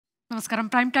നമസ്കാരം.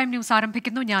 Prime time news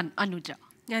ആരംഭിക്കുന്നു. ഞാൻ അനുജ.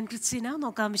 ഞാൻ ക്രിസ്റ്റീന.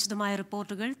 നോക്കാം വിശദമായ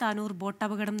റിപ്പോർട്ടുകൾ. താനൂർ ബോട്ട്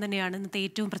അപകടം തന്നെയാണ് ഇന്നത്തെ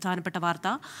ഏറ്റവും പ്രധാനപ്പെട്ട വാർത്ത.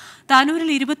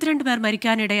 താനൂരിൽ 22 പേർ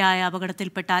മരിക്കാനിടയായ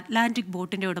അപകടത്തിൽപ്പെട്ട അറ്റ്ലാന്റിക്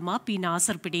ബോട്ടിന്റെ ഉടമ പി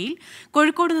നാസർ പിടിയിൽ.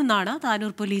 കോഴിക്കോട് നിന്നാണ്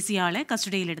താനൂർ പോലീസ് ഇയാളെ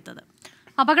കസ്റ്റഡിയിലെടുത്തത്.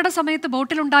 അപകട സമയത്ത്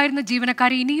ബോട്ടിലുണ്ടായിരുന്ന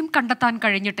ജീവനക്കാരെ ഇനിയും കണ്ടെത്താൻ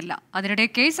കഴിഞ്ഞിട്ടില്ല. അതിനിടെ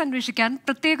കേസ് അന്വേഷിക്കാൻ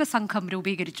പ്രത്യേക സംഘം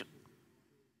രൂപീകരിച്ചു.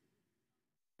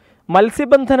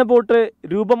 മത്സ്യബന്ധന ബോട്ട്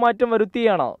രൂപമാറ്റം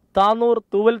വരുത്തിയാണ് താനൂർ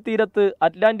തൂവൽ തീരത്ത്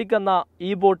അറ്റ്ലാന്റിക് എന്ന ഈ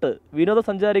ബോട്ട്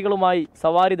വിനോദസഞ്ചാരികളുമായി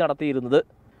സവാരി നടത്തിയിരുന്നത്.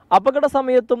 അപകട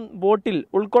സമയത്തും ബോട്ടിൽ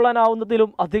ഉൾക്കൊള്ളാനാവുന്നതിലും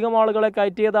അധികം ആളുകളെ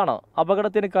കയറ്റിയതാണ്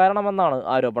അപകടത്തിന് കാരണമെന്നാണ്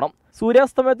ആരോപണം.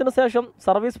 സൂര്യാസ്തമയത്തിനു ശേഷം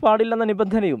സർവീസ് പാടില്ലെന്ന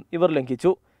നിബന്ധനയും ഇവർ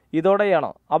ലംഘിച്ചു.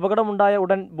 ഇതോടെയാണ് അപകടമുണ്ടായ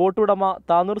ഉടൻ ബോട്ടുടമ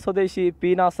താനൂർ സ്വദേശി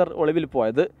പി നാസർ ഒളിവിൽ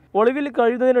പോയത്. ഒളിവിൽ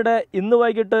കഴിയുന്നതിനിടെ ഇന്ന്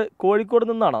വൈകിട്ട് കോഴിക്കോട്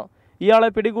നിന്നാണ് ഇയാളെ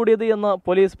പിടികൂടിയത് എന്ന്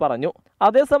പോലീസ് പറഞ്ഞു.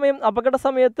 അതേസമയം അപകട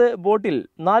സമയത്ത് ബോട്ടിൽ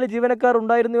 4 ജീവനക്കാർ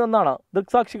ഉണ്ടായിരുന്നുവെന്നാണ്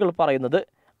ദൃക്സാക്ഷികൾ പറയുന്നത്.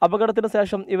 അപകടത്തിന്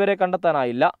ശേഷം ഇവരെ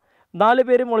കണ്ടെത്താനായില്ല. 4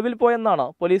 പേരും ഒളിവിൽ പോയെന്നാണ്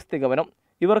പോലീസ് നിഗമനം.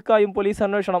 ഇവർക്കായും പോലീസ്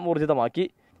അന്വേഷണം ഊർജിതമാക്കി.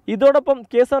 ഇതോടൊപ്പം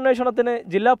കേസ് അന്വേഷണത്തിന്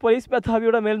ജില്ലാ പോലീസ്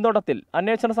മേധാവിയുടെ മേൽനോട്ടത്തിൽ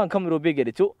അന്വേഷണ സംഘം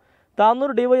രൂപീകരിച്ചു.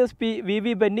 താനൂർ ഡിവൈഎസ്പി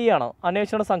വി ബെന്നിയാണ്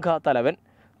അന്വേഷണ സംഘ തലവൻ.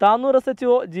 താനൂർ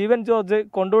SHO ജീവൻ ജോർജ്,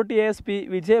 കൊണ്ടോട്ടി ASP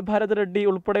വിജയഭാരത് റെഡ്ഡി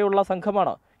ഉൾപ്പെടെയുള്ള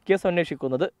സംഘമാണ് കേസ്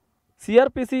അന്വേഷിക്കുന്നത്.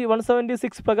 CRPC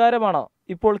 176 പ്രകാരമാണ്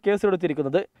ഇപ്പോൾ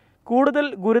കേസെടുത്തിരിക്കുന്നത്. കൂടുതൽ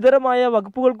ഗുരുതരമായ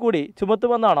വകുപ്പുകൾ കൂടി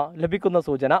ചുമത്തുമെന്നാണ് ലഭിക്കുന്ന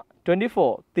സൂചന. 24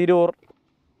 തിരൂർ.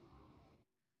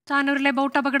 താനൂരിലെ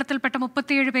ബോട്ട് അപകടത്തിൽപ്പെട്ട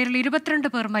 37 പേരിൽ 22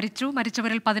 പേർ മരിച്ചു.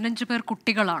 മരിച്ചവരിൽ 15 പേർ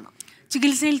കുട്ടികളാണ്.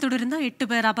 ചികിത്സയിൽ തുടരുന്ന 8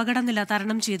 പേർ അപകടനില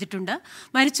തരണം ചെയ്തിട്ടുണ്ട്.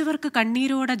 മരിച്ചവർക്ക്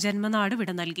കണ്ണീരോടെ ജന്മനാട്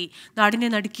വിട നൽകി. നാടിനെ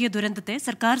നടുക്കിയ ദുരന്തത്തെ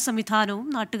സർക്കാർ സംവിധാനവും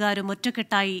നാട്ടുകാരും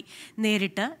ഒറ്റക്കെട്ടായി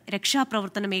നേരിട്ട്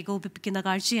രക്ഷാപ്രവർത്തനം ഏകോപിപ്പിക്കുന്ന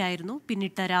കാഴ്ചയായിരുന്നു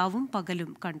പിന്നിട്ട രാവും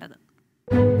പകലും കണ്ടത്.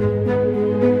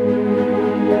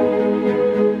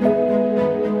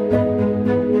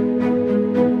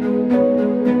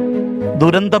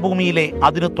 ദുരന്തഭൂമിയിലെ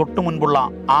അതിനു തൊട്ടുമുൻപുള്ള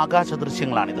ആകാശ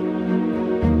ദൃശ്യങ്ങളാണിത്.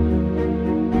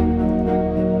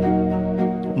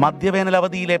 മധ്യവേനൽ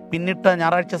അവധിയിലെ പിന്നിട്ട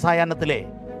ഞായറാഴ്ച സായാഹ്നത്തിലെ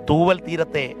തൂവൽ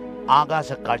തീരത്തെ ആകാശ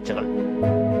കാഴ്ചകൾ.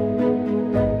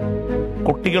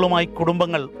 കുട്ടികളുമായി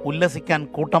കുടുംബങ്ങൾ ഉല്ലസിക്കാൻ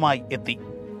കൂട്ടമായി എത്തി.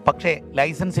 പക്ഷേ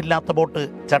ലൈസൻസ് ഇല്ലാത്ത ബോട്ട്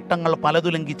ചട്ടങ്ങൾ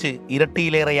പലതു ലംഘിച്ച്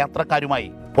ഇരട്ടിയിലേറെ യാത്രക്കാരുമായി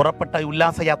പുറപ്പെട്ട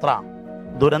ഉല്ലാസയാത്ര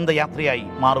ദുരന്തയാത്രയായി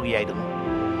മാറുകയായിരുന്നു.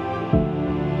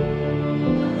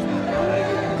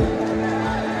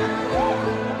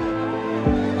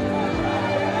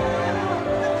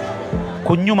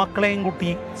 കുഞ്ഞുമക്കളെയും കൂട്ടി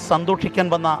സന്തോഷിക്കാൻ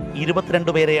വന്ന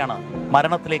 22 പേരെയാണ്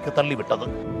മരണത്തിലേക്ക് തള്ളിവിട്ടത്.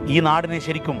 ഈ നാടിനെ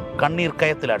ശരിക്കും കണ്ണീർ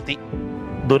കയത്തിലാഴ്ത്തി.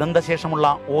 ദുരന്തശേഷമുള്ള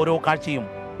ഓരോ കാഴ്ചയും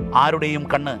ആരുടെയും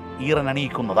കണ്ണ്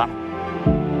ഈറനണിയിക്കുന്നതാണ്.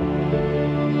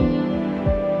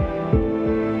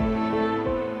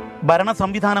 ഭരണ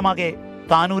സംവിധാനമാകെ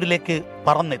താനൂരിലേക്ക്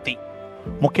പറന്നെത്തി.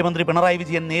 മുഖ്യമന്ത്രി പിണറായി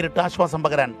വിജയൻ നേരിട്ട് ആശ്വാസം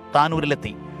പകരാൻ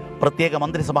താനൂരിലെത്തി. പ്രത്യേക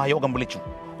മന്ത്രിസഭാ യോഗം വിളിച്ചു.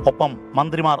 ഒപ്പം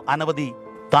മന്ത്രിമാർ അനവധി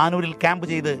താനൂരിൽ ക്യാമ്പ്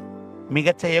ചെയ്ത്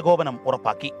മികച്ച ഏകോപനം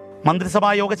ഉറപ്പാക്കി. മന്ത്രിസഭാ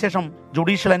യോഗശേഷം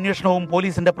ജുഡീഷ്യൽ അന്വേഷണവും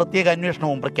പോലീസിന്റെ പ്രത്യേക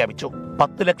അന്വേഷണവും പ്രഖ്യാപിച്ചു.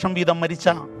 10 ലക്ഷം വീതം മരിച്ച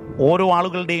ഓരോ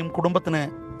ആളുകളുടെയും കുടുംബത്തിന്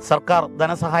സർക്കാർ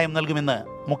ധനസഹായം നൽകുമെന്ന്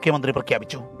മുഖ്യമന്ത്രി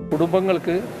പ്രഖ്യാപിച്ചു.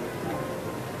 കുടുംബങ്ങൾക്ക്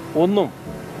ഒന്നും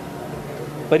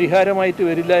പരിഹാരമായിട്ട്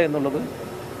വരില്ല എന്നുള്ളത്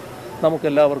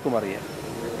നമുക്കെല്ലാവർക്കും അറിയാം.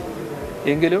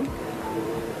 എങ്കിലും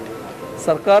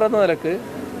സർക്കാർ എന്ന നിലക്ക്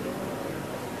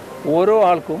ഓരോ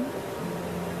ആൾക്കും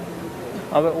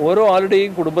ഓരോ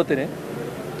ആളുടെയും കുടുംബത്തിന്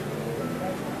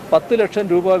 10 ലക്ഷം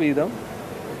രൂപ വീതം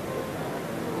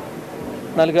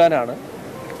നൽകാനാണ്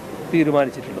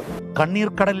തീരുമാനിച്ചിട്ടുള്ളത്. കണ്ണീർ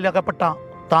കടലിലകപ്പെട്ട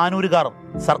താനൂരുകാർ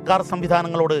സർക്കാർ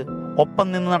സംവിധാനങ്ങളോട് ഒപ്പം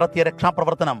നിന്ന് നടത്തിയ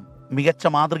രക്ഷാപ്രവർത്തനം മികച്ച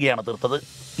മാതൃകയാണ് തീർത്തത്.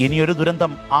 ഇനിയൊരു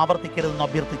ദുരന്തം ആവർത്തിക്കരുതെന്ന്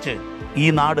അഭ്യർത്ഥിച്ച് ഈ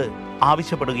നാട്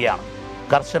ആവശ്യപ്പെടുകയാണ്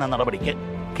കർശന നടപടിക്ക്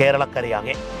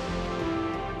കേരളക്കരയാകെ.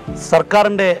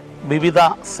 സർക്കാരിൻ്റെ വിവിധ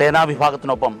സേനാ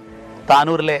വിഭാഗത്തിനൊപ്പം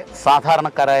താനൂരിലെ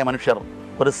സാധാരണക്കാരായ മനുഷ്യർ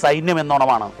ഒരു സൈന്യം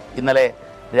എന്നോണമാണ് ഇന്നലെ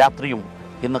രാത്രിയും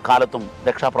ഇന്ന് കാലത്തും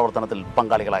രക്ഷാപ്രവർത്തനത്തിൽ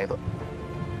പങ്കാളികളായത്.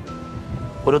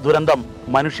 ഒരു ദുരന്തം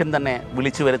മനുഷ്യൻ തന്നെ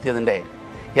വിളിച്ചു വരുത്തിയതിൻ്റെ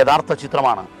യഥാർത്ഥ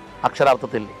ചിത്രമാണ്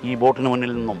അക്ഷരാർത്ഥത്തിൽ ഈ ബോട്ടിന്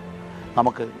മുന്നിൽ നിന്നും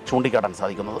നമുക്ക് ചൂണ്ടിക്കാട്ടാൻ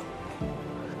സാധിക്കുന്നത്.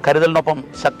 കരുതലിനൊപ്പം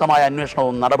ശക്തമായ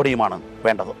അന്വേഷണവും നടപടിയുമാണ്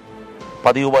വേണ്ടത്.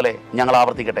 പതിവ് പോലെ ഞങ്ങൾ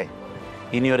ആവർത്തിക്കട്ടെ,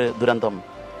 ഇനിയൊരു ദുരന്തം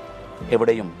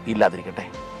എവിടെയും ഇല്ലാതിരിക്കട്ടെ.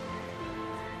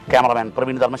 ക്യാമറമാൻ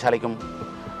പ്രവീൺ ധർമ്മശാലയ്ക്കും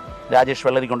രാജേഷ്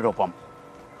വെള്ളരിക്കൊണ്ടിനൊപ്പം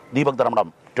ദീപക് ധർമ്മടം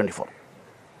 24.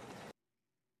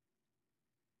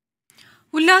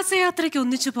 ഉല്ലാസയാത്രയ്ക്ക്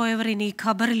ഒന്നിച്ചു പോയവർ ഇനി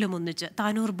ഖബറിലും ഒന്നിച്ച്.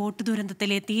 താനൂർ ബോട്ട്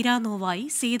ദുരന്തത്തിലെ തീരാനോവായി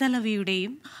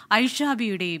സീതലവിയുടെയും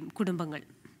ഐഷാബിയുടെയും കുടുംബങ്ങൾ.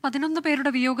 11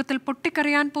 പേരുടെ വിയോഗത്തിൽ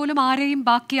പൊട്ടിക്കറിയാൻ പോലും ആരെയും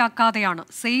ബാക്കിയാക്കാതെയാണ്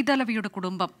സെയ്തലവിയുടെ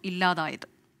കുടുംബം ഇല്ലാതായത്.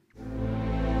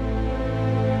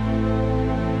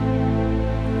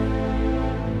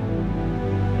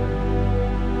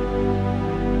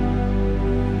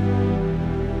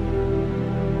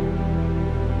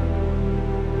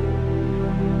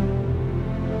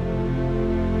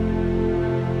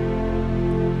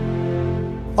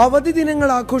 അവധി ദിനങ്ങൾ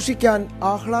ആഘോഷിക്കാൻ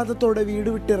ആഹ്ലാദത്തോടെ വീട്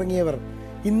വിട്ടിറങ്ങിയവർ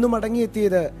ഇന്നു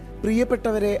മടങ്ങിയെത്തിയത്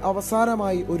പ്രിയപ്പെട്ടവരെ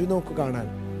അവസാനമായി ഒരു നോക്കു കാണാൻ.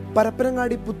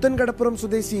 പരപ്പനങ്ങാടി പുത്തൻകടപ്പുറം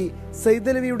സ്വദേശി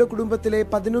സൈദലവിയുടെ കുടുംബത്തിലെ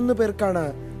 11 പേർക്കാണ്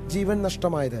ജീവൻ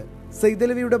നഷ്ടമായത്.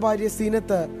 സൈദലവിയുടെ ഭാര്യ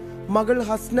സീനത്ത്, മകൾ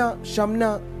ഹസ്ന, ഷംന,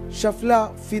 ഷഫ്ല,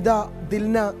 ഫിദ,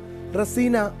 ദിൽന,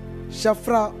 റസീന,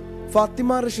 ഷഫ്ര,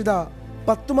 ഫാത്തിമ റഷിദ,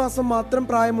 10 മാസം മാത്രം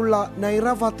പ്രായമുള്ള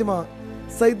നൈറ ഫാത്തിമ,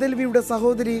 സൈദലവിയുടെ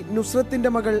സഹോദരി നുസ്രത്തിന്റെ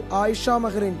മകൾ ആയിഷ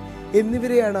മഹറിൻ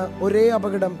എന്നിവരെയാണ് ഒരേ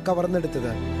അപകടം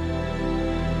കവർന്നെടുത്തത്.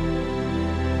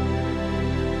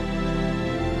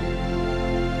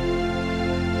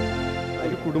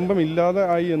 കുടുംബം ഇല്ലാതെ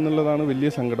ആയി എന്നുള്ളതാണ് വലിയ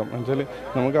സങ്കടം. എന്നുവെച്ചാൽ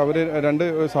നമുക്ക് അവർ 2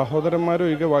 സഹോദരന്മാരും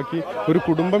ഒഴികെ ബാക്കി ഒരു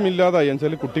കുടുംബം ഇല്ലാതായി.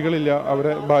 എന്നുവെച്ചാൽ കുട്ടികളില്ല,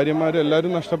 അവരെ ഭാര്യമാരും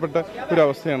എല്ലാവരും നഷ്ടപ്പെട്ട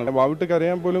ഒരവസ്ഥയാണ്. വാവിട്ട്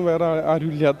കരയാൻ പോലും വേറെ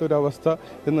ആരും ഇല്ലാത്തൊരവസ്ഥ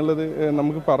എന്നുള്ളത്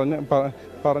നമുക്ക്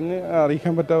പറഞ്ഞ്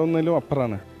അറിയിക്കാൻ പറ്റാവുന്നതിലും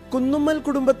അപ്പുറമാണ്. കുന്നുമ്മൽ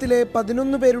കുടുംബത്തിലെ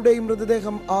 11 പേരുടെയും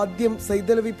മൃതദേഹം ആദ്യം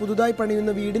സൈദലവി പുതുതായി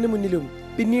പണിയുന്ന വീടിന് മുന്നിലും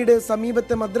പിന്നീട്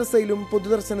സമീപത്തെ മദ്രസയിലും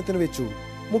പൊതുദർശനത്തിന് വെച്ചു.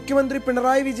 മുഖ്യമന്ത്രി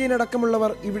പിണറായി വിജയൻ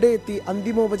അടക്കമുള്ളവർ ഇവിടെ എത്തി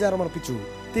അന്തിമോപചാരം അർപ്പിച്ചു.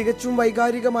 തികച്ചും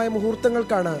വൈകാരികമായ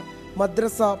മുഹൂർത്തങ്ങൾക്കാണ്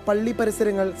മദ്രസ, പള്ളി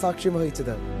പരിസരങ്ങൾ സാക്ഷ്യം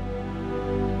വഹിച്ചത്.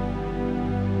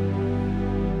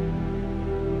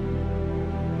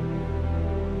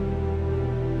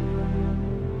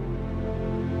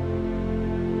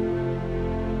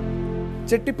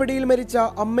 ചെട്ടിപ്പടിയിൽ മരിച്ച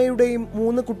അമ്മയുടെയും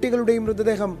 3 കുട്ടികളുടെയും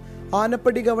മൃതദേഹം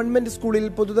ആനപ്പടി ഗവൺമെന്റ് സ്കൂളിൽ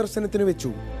പൊതുദർശനത്തിന്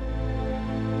വെച്ചു.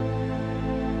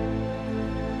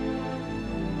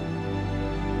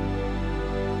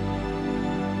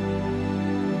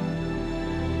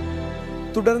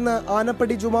 തുടർന്ന്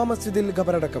ആനപ്പടി ജുമാ മസ്ജിദിൽ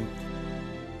ഖബറടക്കം.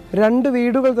 2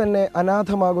 വീടുകൾ തന്നെ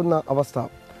അനാഥമാകുന്ന അവസ്ഥ.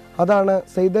 അതാണ്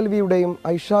സൈദൽവിയുടെയും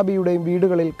ഐഷാബിയുടെയും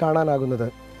വീടുകളിൽ കാണാനാകുന്നത്.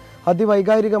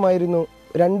 അതിവൈകാരികമായിരുന്നു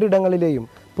 2 ഇടങ്ങളിലെയും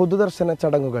പൊതുദർശന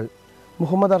ചടങ്ങുകൾ.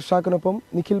 മുഹമ്മദ് അർഷാഖിനൊപ്പം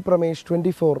നിഖിൽ പ്രമേഷ്,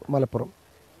 24 മലപ്പുറം.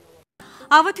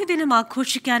 അവധി ദിനം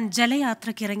ആഘോഷിക്കാൻ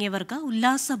ജലയാത്രയ്ക്കിറങ്ങിയവർക്ക്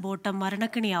ഉല്ലാസ ബോട്ട്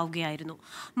മരണക്കിണിയാവുകയായിരുന്നു.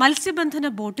 മത്സ്യബന്ധന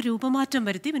ബോട്ട് രൂപമാറ്റം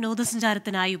വരുത്തി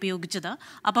വിനോദസഞ്ചാരത്തിനായി ഉപയോഗിച്ചത്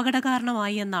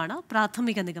അപകടകാരണമായി എന്നാണ്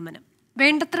പ്രാഥമിക നിഗമനം.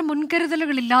 വേണ്ടത്ര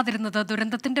മുൻകരുതലുകളില്ലാതിരുന്നത്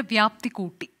ദുരന്തത്തിന്റെ വ്യാപ്തി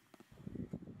കൂട്ടി.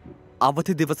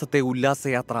 അവധി ദിവസത്തെ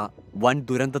ഉല്ലാസയാത്ര വൻ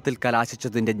ദുരന്തത്തിൽ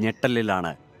കലാശിച്ചതിന്റെ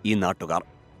ഞെട്ടലിലാണ് ഈ നാട്ടുകാർ.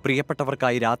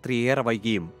 പ്രിയപ്പെട്ടവർക്കായി രാത്രി ഏറെ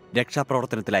വൈകിയും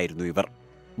രക്ഷാപ്രവർത്തനത്തിലായിരുന്നു ഇവർ.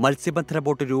 മത്സ്യബന്ധന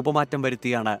ബോട്ട് രൂപമാറ്റം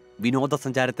വരുത്തിയാണ്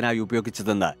വിനോദസഞ്ചാരത്തിനായി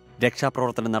ഉപയോഗിച്ചതെന്ന്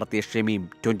രക്ഷാപ്രവർത്തനം നടത്തിയ ഷമീം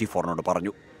 24നോട്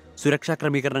പറഞ്ഞു. സുരക്ഷാ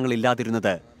ക്രമീകരണങ്ങൾ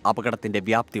ഇല്ലാതിരുന്നത് അപകടത്തിന്റെ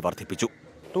വ്യാപ്തി വർദ്ധിപ്പിച്ചു.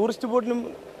 ടൂറിസ്റ്റ് ബോട്ടിനും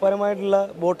പരമായിട്ടുള്ള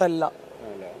ബോട്ടല്ല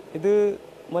ഇത്.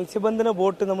 മത്സ്യബന്ധന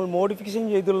ബോട്ട് നമ്മൾ മോഡിഫിക്കേഷൻ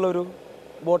ചെയ്തുള്ള ഒരു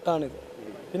ബോട്ടാണിത്.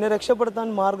 പിന്നെ രക്ഷപ്പെടുത്താൻ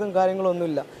മാർഗം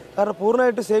കാര്യങ്ങളൊന്നുമില്ല. കാരണം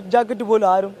പൂർണ്ണമായിട്ട് സേഫ് ജാക്കറ്റ് പോലും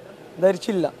ആരും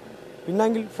ധരിച്ചില്ല.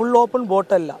 പിന്നെങ്കിൽ ഫുൾ ഓപ്പൺ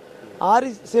ബോട്ടല്ല.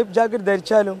 ആര് സേഫ് ജാക്കറ്റ്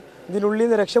ധരിച്ചാലും ഇതിനുള്ളിൽ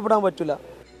നിന്ന് രക്ഷപ്പെടാൻ പറ്റില്ല.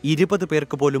 20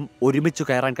 പേർക്ക് പോലും ഒരുമിച്ച്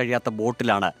കയറാൻ കഴിയാത്ത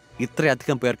ബോട്ടിലാണ്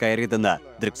ഇത്രയധികം പേർ കയറിയതെന്ന്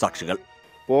ദൃക്സാക്ഷികൾ.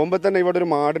 പോകുമ്പോൾ തന്നെ ഇവിടെ ഒരു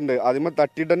മാടുണ്ട്, അതിന്മേൽ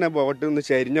തട്ടിയിട്ട് തന്നെ ബോട്ട് ഒന്ന്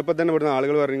ചരിഞ്ഞപ്പോൾ തന്നെ ഇവിടുന്ന്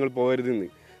ആളുകൾ പറഞ്ഞു നിങ്ങൾ പോകരുതെന്ന്.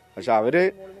 പക്ഷെ അവര്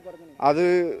അത്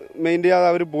മെയിൻ ചെയ്യാതെ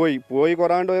അവർ പോയി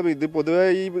കൊറാണ്ട് പോയപ്പോൾ ഇത് പൊതുവെ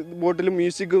ഈ ബോട്ടിൽ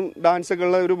മ്യൂസിക്കും ഡാൻസൊക്കെ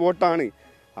ഉള്ള ഒരു ബോട്ടാണ്.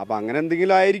 അപ്പം അങ്ങനെ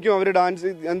എന്തെങ്കിലും ആയിരിക്കും അവർ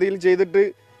ഡാൻസ് എന്തെങ്കിലും ചെയ്തിട്ട്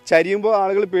ചരിയുമ്പോൾ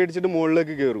ആളുകൾ പേടിച്ചിട്ട്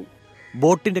മുകളിലേക്ക് കയറും.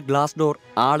 ബോട്ടിന്റെ ഗ്ലാസ് ഡോർ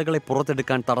ആളുകളെ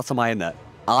പുറത്തെടുക്കാൻ തടസ്സമായെന്ന്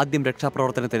ആദ്യം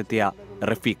രക്ഷാപ്രവർത്തനത്തിനെത്തിയ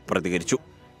റഫീഖ് പ്രതികരിച്ചു.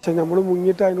 പക്ഷെ നമ്മൾ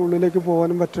മുങ്ങിയിട്ട് അതിൻ്റെ ഉള്ളിലേക്ക്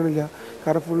പോകാനും പറ്റണില്ല.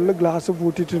 കാരണം ഫുള്ള് ഗ്ലാസ്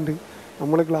പൂട്ടിയിട്ടുണ്ട്.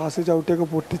 നമ്മൾ ഗ്ലാസ് ചവിട്ടിയൊക്കെ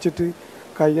പൊട്ടിച്ചിട്ട്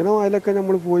കഴിയണമായാലൊക്കെ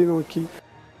നമ്മൾ പോയി നോക്കി.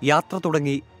 യാത്ര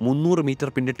തുടങ്ങി 300 മീറ്റർ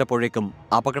പിന്നിട്ടപ്പോഴേക്കും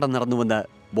അപകടം നടന്നുവെന്ന്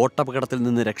ബോട്ടപകടത്തിൽ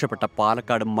നിന്ന് രക്ഷപ്പെട്ട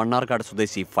പാലക്കാട് മണ്ണാർക്കാട്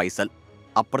സ്വദേശി ഫൈസൽ.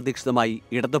 അപ്രതീക്ഷിതമായി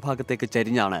ഇടതുഭാഗത്തേക്ക്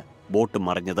ചരിഞ്ഞാണ് ബോട്ട്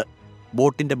മറിഞ്ഞത്.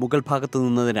 ബോട്ടിന്റെ മുകൾ ഭാഗത്ത്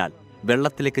നിന്നതിനാൽ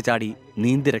വെള്ളത്തിലേക്ക് ചാടി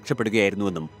നീന്തി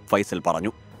രക്ഷപ്പെടുകയായിരുന്നുവെന്നും ഫൈസൽ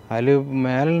പറഞ്ഞു. അതിൽ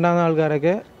മേലുണ്ടാകുന്ന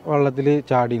ആൾക്കാരൊക്കെ വെള്ളത്തിൽ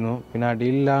ചാടിയിരുന്നു. പിന്നെ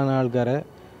അടിയിലുണ്ടാകുന്ന ആൾക്കാരെ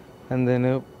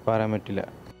എന്തെന്ന് പറയാൻ പറ്റില്ല.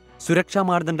 സുരക്ഷാ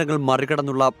മാനദണ്ഡങ്ങൾ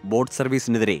മറികടന്നുള്ള ബോട്ട്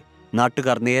സർവീസിനെതിരെ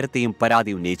നാട്ടുകാർ നേരത്തെയും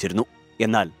പരാതി ഉന്നയിച്ചിരുന്നു.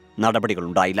 എന്നാൽ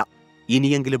നടപടികളുണ്ടായില്ല.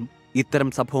 ഇനിയെങ്കിലും ഇത്തരം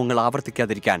സംഭവങ്ങൾ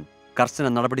ആവർത്തിക്കാതിരിക്കാൻ കർശന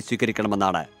നടപടി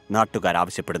സ്വീകരിക്കണമെന്നാണ് നാട്ടുകാർ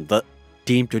ആവശ്യപ്പെടുന്നത്.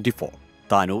 ടീം 24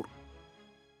 താനൂർ.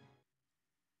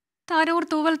 താനൂർ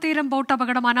തൂവൽ തീരം ബോട്ട്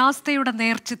അപകടം അനാസ്ഥയുടെ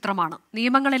നേർചിത്രമാണ്.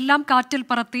 നിയമങ്ങളെല്ലാം കാറ്റിൽ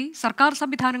പറത്തി സർക്കാർ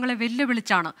സംവിധാനങ്ങളെ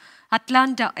വെല്ലുവിളിച്ചാണ്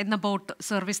അറ്റ്ലാന്റ എന്ന ബോട്ട്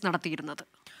സർവീസ് നടത്തിയിരുന്നത്.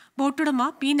 ബോട്ടുടമ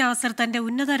പി നാസർ തന്റെ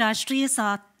ഉന്നത രാഷ്ട്രീയ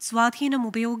സ്വാധീനം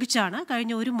ഉപയോഗിച്ചാണ്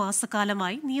കഴിഞ്ഞ 1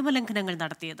 മാസക്കാലമായി നിയമലംഘനങ്ങൾ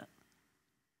നടത്തിയത്.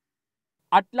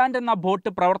 അറ്റ്ലാന്റ് എന്ന ബോട്ട്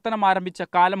പ്രവർത്തനം ആരംഭിച്ച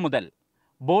കാലം മുതൽ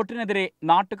ബോട്ടിനെതിരെ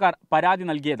നാട്ടുകാർ പരാതി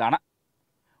നൽകിയതാണ്.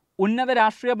 ഉന്നത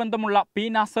രാഷ്ട്രീയ ബന്ധമുള്ള പി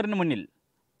നാസറിന് മുന്നിൽ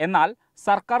എന്നാൽ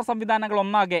സർക്കാർ സംവിധാനങ്ങൾ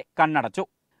ഒന്നാകെ കണ്ണടച്ചു.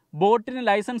 ബോട്ടിന്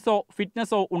ലൈസൻസോ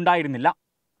ഫിറ്റ്നസോ ഉണ്ടായിരുന്നില്ല.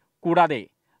 കൂടാതെ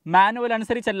മാനുവൽ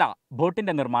അനുസരിച്ചല്ല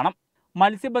ബോട്ടിന്റെ നിർമ്മാണം.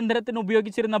 മത്സ്യബന്ധനത്തിന്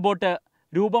ഉപയോഗിച്ചിരുന്ന ബോട്ട്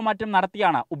രൂപമാറ്റം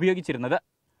നടത്തിയാണ് ഉപയോഗിച്ചിരുന്നത്.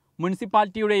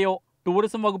 മുനിസിപ്പാലിറ്റിയുടെയോ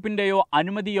ടൂറിസം വകുപ്പിന്റെയോ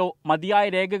അനുമതിയോ മതിയായ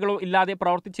രേഖകളോ ഇല്ലാതെ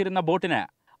പ്രവർത്തിച്ചിരുന്ന ബോട്ടിന്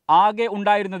ആകെ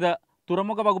ഉണ്ടായിരുന്നത്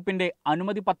തുറമുഖ വകുപ്പിന്റെ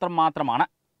അനുമതി പത്രം മാത്രമാണ്.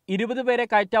 20 പേരെ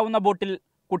കയറ്റാവുന്ന ബോട്ടിൽ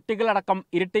കുട്ടികളടക്കം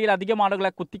ഇരട്ടിയിലധികം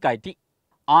ആളുകളെ കുത്തിക്കയറ്റി.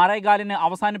 6:15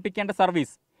 അവസാനിപ്പിക്കേണ്ട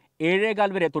സർവീസ്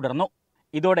 7:15 വരെ തുടർന്നു.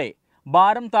 ഇതോടെ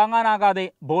ഭാരം താങ്ങാനാകാതെ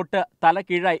ബോട്ട് തല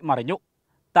കീഴായി മറിഞ്ഞു.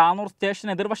 താനൂർ സ്റ്റേഷൻ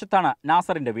എതിർവശത്താണ്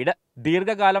നാസറിന്റെ വീട്.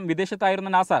 ദീർഘകാലം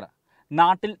വിദേശത്തായിരുന്ന നാസർ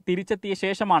നാട്ടിൽ തിരിച്ചെത്തിയ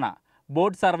ശേഷമാണ്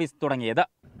ബോട്ട് സർവീസ് തുടങ്ങിയത്.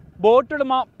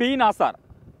 ബോട്ടുടമ പി നാസർ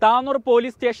താനൂർ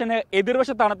പോലീസ് സ്റ്റേഷന്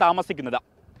എതിർവശത്താണ് താമസിക്കുന്നത്.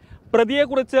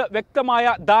 പ്രതിയെക്കുറിച്ച് വ്യക്തമായ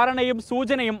ധാരണയും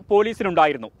സൂചനയും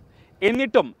പോലീസിനുണ്ടായിരുന്നു.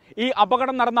 എന്നിട്ടും ഈ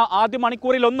അപകടം നടന്ന ആദ്യ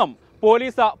മണിക്കൂറിലൊന്നും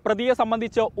പോലീസ് പ്രതിയെ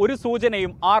സംബന്ധിച്ച് ഒരു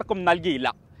സൂചനയും ആർക്കും നൽകിയില്ല.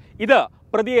 ഇത്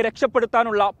പ്രതിയെ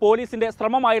രക്ഷപ്പെടുത്താനുള്ള പോലീസിന്റെ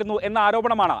ശ്രമമായിരുന്നു എന്ന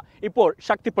ആരോപണമാണ് ഇപ്പോൾ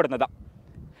ശക്തിപ്പെടുന്നത്.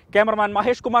 ക്യാമറമാൻ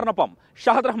മഹേഷ് കുമാറിനൊപ്പം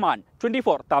ഷഹദ് റഹ്മാൻ,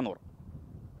 24 താനൂർ.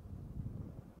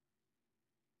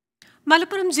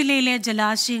 മലപ്പുറം ജില്ലയിലെ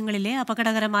ജലാശയങ്ങളിലെ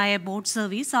അപകടകരമായ ബോട്ട്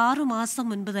സർവീസ് 6 മാസം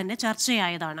മുൻപ് തന്നെ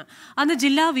ചർച്ചയായതാണ്. അന്ന്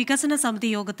ജില്ലാ വികസന സമിതി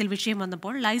യോഗത്തിൽ വിഷയം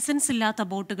വന്നപ്പോൾ ലൈസൻസ് ഇല്ലാത്ത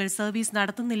ബോട്ടുകൾ സർവീസ്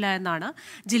നടത്തുന്നില്ല എന്നാണ്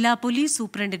ജില്ലാ പോലീസ്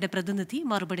സൂപ്രണ്ടിന്റെ പ്രതിനിധി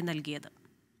മറുപടി നൽകിയത്.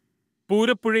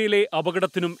 പൂരപ്പുഴയിലെ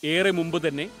അപകടത്തിനും ഏറെ മുമ്പ്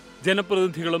തന്നെ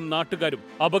ജനപ്രതിനിധികളും നാട്ടുകാരും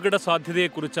അപകട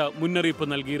സാധ്യതയെക്കുറിച്ച് മുന്നറിയിപ്പ്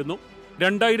നൽകിയിരുന്നു.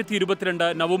 2022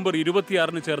 നവംബർ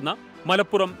 26 ചേർന്ന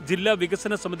മലപ്പുറം ജില്ലാ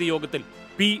വികസന സമിതി യോഗത്തിൽ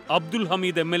പി അബ്ദുൽ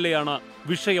ഹമീദ് MLA ആണ്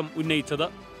വിഷയം ഉന്നയിച്ചത്.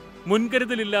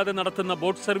 മുൻകരുതലില്ലാതെ നടത്തുന്ന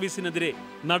ബോട്ട് സർവീസിനെതിരെ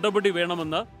നടപടി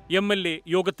വേണമെന്ന് MLA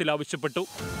യോഗത്തിൽ ആവശ്യപ്പെട്ടു.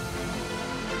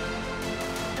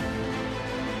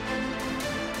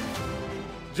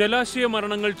 ജലാശയ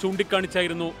മരണങ്ങൾ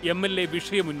ചൂണ്ടിക്കാണിച്ചായിരുന്നു MLA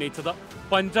വിഷയം ഉന്നയിച്ചത്.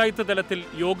 പഞ്ചായത്ത് തലത്തിൽ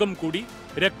യോഗം കൂടി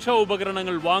രക്ഷാ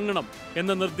ഉപകരണങ്ങൾ വാങ്ങണം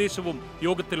എന്ന നിർദ്ദേശവും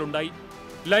യോഗത്തിലുണ്ടായി.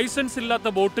 ലൈസൻസ് ഇല്ലാത്ത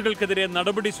ബോട്ടുകൾക്കെതിരെ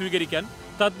നടപടി സ്വീകരിക്കാൻ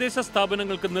തദ്ദേശ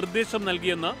സ്ഥാപനങ്ങൾക്ക് നിർദ്ദേശം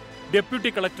നൽകിയെന്ന് ഡെപ്യൂട്ടി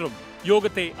കളക്ടറും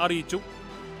യോഗത്തെ അറിയിച്ചു.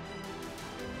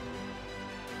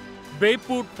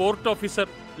 ബേപ്പൂർ പോർട്ട് ഓഫീസർ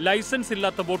ലൈസൻസ്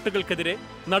ഇല്ലാത്ത ബോട്ടുകൾക്കെതിരെ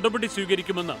നടപടി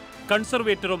സ്വീകരിക്കുമെന്ന്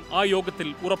കൺസർവേറ്ററും ആ യോഗത്തിൽ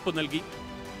ഉറപ്പു നൽകി.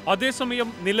 അതേസമയം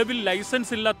നിലവിൽ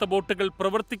ലൈസൻസ് ഇല്ലാത്ത ബോട്ടുകൾ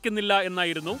പ്രവർത്തിക്കുന്നില്ല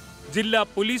എന്നായിരുന്നു ജില്ലാ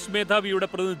പോലീസ് മേധാവിയുടെ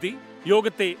പ്രതിനിധി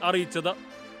യോഗത്തെ അറിയിച്ചത്.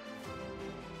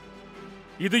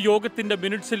 ഇത് യോഗത്തിന്റെ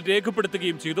മിനിറ്റ്സിൽ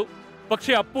രേഖപ്പെടുത്തുകയും ചെയ്തു.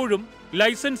 പക്ഷേ അപ്പോഴും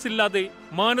ലൈസൻസ് ഇല്ലാതെ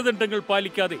മാനദണ്ഡങ്ങൾ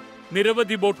പാലിക്കാതെ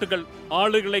നിരവധി ബോട്ടുകൾ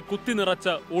ആളുകളെ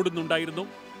കുത്തിനിറച്ച് ഓടുന്നുണ്ടായിരുന്നു.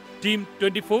 ടീം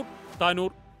 24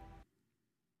 താനൂർ.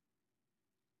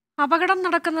 അപകടം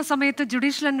നടക്കുന്ന സമയത്ത്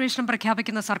ജുഡീഷ്യൽ അന്വേഷണം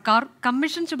പ്രഖ്യാപിക്കുന്ന സർക്കാർ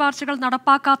കമ്മീഷൻ ശുപാർശകൾ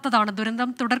നടപ്പാക്കാത്തതാണ്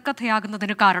ദുരന്തം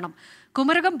തുടർക്കഥയാകുന്നതിന് കാരണം.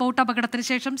 കുമരകം ബോട്ട് അപകടത്തിന്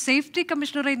ശേഷം സേഫ്റ്റി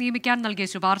കമ്മീഷണറെ നിയമിക്കാൻ നൽകിയ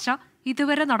ശുപാർശ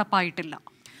ഇതുവരെ നടപ്പായിട്ടില്ല.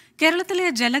 കേരളത്തിലെ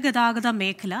ജലഗതാഗത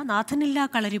മേഖല നാഥനില്ലാ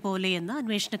കളരി പോലെയെന്ന്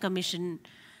അന്വേഷണ കമ്മീഷൻ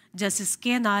ജസ്റ്റിസ്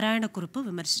കെ നാരായണക്കുറുപ്പ്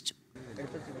വിമർശിച്ചു.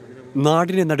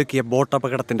 നാടിനെ നടുക്കിയ ബോട്ട്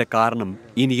അപകടത്തിന്റെ കാരണം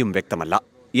ഇനിയും വ്യക്തമല്ല.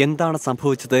 എന്താണ്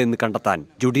സംഭവിച്ചത് എന്ന് കണ്ടെത്താൻ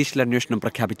ജുഡീഷ്യൽ അന്വേഷണം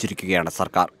പ്രഖ്യാപിച്ചിരിക്കുകയാണ്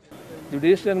സർക്കാർ.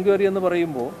 ജുഡീഷ്യൽ എൻക്വയറി എന്ന്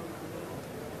പറയുമ്പോൾ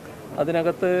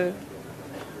അതിനകത്ത്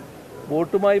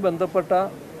ബോട്ടുമായി ബന്ധപ്പെട്ട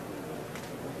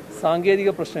സാങ്കേതിക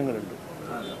പ്രശ്നങ്ങളുണ്ട്.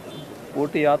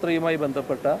 ബോട്ട് യാത്രയുമായി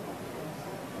ബന്ധപ്പെട്ട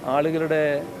ആളുകളുടെ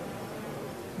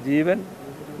ജീവൻ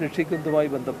രക്ഷിക്കുന്നതുമായി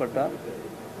ബന്ധപ്പെട്ട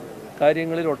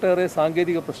കാര്യങ്ങളിൽ ഒട്ടേറെ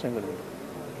സാങ്കേതിക പ്രശ്നങ്ങളുണ്ട്.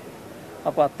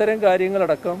 അപ്പോൾ അത്തരം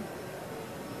കാര്യങ്ങളടക്കം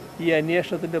ഈ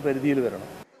അന്വേഷണത്തിൻ്റെ പരിധിയിൽ വരണം.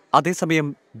 അതേസമയം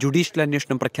ജുഡീഷ്യൽ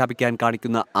അന്വേഷണം പ്രഖ്യാപിക്കാൻ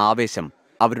കാണിക്കുന്ന ആവേശം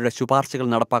അവരുടെ ശുപാർശകൾ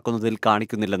നടപ്പാക്കുന്നതിൽ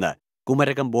കാണിക്കുന്നില്ലെന്ന്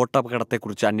കുമരകം ബോട്ട്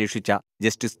അപകടത്തെക്കുറിച്ച് അന്വേഷിച്ച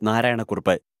ജസ്റ്റിസ്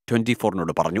നാരായണക്കുറുപ്പ്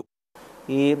 24 പറഞ്ഞു.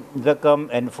 ഈ ഇതൊക്കെ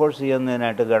എൻഫോഴ്സ്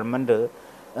ചെയ്യുന്നതിനായിട്ട് ഗവൺമെൻറ്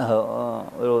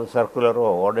ഒരു സർക്കുലറോ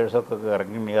ഓർഡേഴ്സൊക്കെ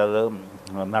ഇറങ്ങി അത്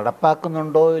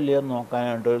നടപ്പാക്കുന്നുണ്ടോ ഇല്ലയോ എന്ന്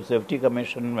നോക്കാനായിട്ട് ഒരു സേഫ്റ്റി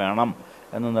കമ്മീഷൻ വേണം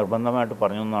എന്ന് നിർബന്ധമായിട്ട്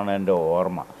പറഞ്ഞു എന്നാണ് എൻ്റെ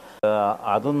ഓർമ്മ.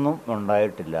 അതൊന്നും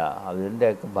ഉണ്ടായിട്ടില്ല.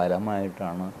 അതിൻ്റെയൊക്കെ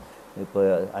ഫലമായിട്ടാണ് ഇപ്പോൾ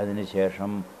അതിന് ശേഷം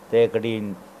തേക്കടിയും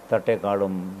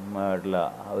തട്ടേക്കാടും ആയിട്ടുള്ള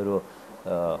ഒരു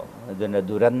ഇതിൻ്റെ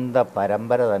ദുരന്ത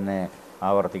പരമ്പര തന്നെ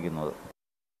ആവർത്തിക്കുന്നത്.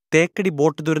 തേക്കടി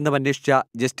ബോട്ട് ദുരന്തം അന്വേഷിച്ച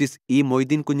ജസ്റ്റിസ് ഇ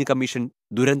മൊയ്തീൻ കുഞ്ഞ് കമ്മീഷൻ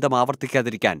ദുരന്തം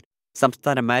ആവർത്തിക്കാതിരിക്കാൻ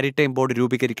സംസ്ഥാന മാരിടൈം ബോർഡ്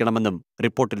രൂപീകരിക്കണമെന്നും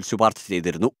റിപ്പോർട്ടിൽ ശുപാർശ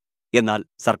ചെയ്തിരുന്നു. എന്നാൽ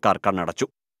സർക്കാർ കണ്ണടച്ചു.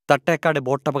 തട്ടേക്കാട്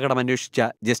ബോട്ടപകടം അന്വേഷിച്ച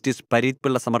ജസ്റ്റിസ് പരീത്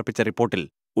പിള്ള സമർപ്പിച്ച റിപ്പോർട്ടിൽ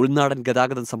ഉൾനാടൻ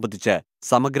ഗതാഗതം സംബന്ധിച്ച്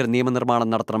സമഗ്ര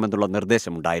നിയമനിർമ്മാണം നടത്തണമെന്നുള്ള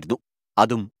നിർദ്ദേശമുണ്ടായിരുന്നു.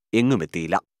 അതും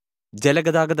എങ്ങുമെത്തിയില്ല.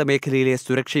 ജലഗതാഗത മേഖലയിലെ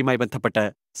സുരക്ഷയുമായി ബന്ധപ്പെട്ട്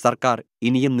സർക്കാർ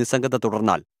ഇനിയും നിസ്സംഗത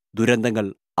തുടർന്നാൽ ദുരന്തങ്ങൾ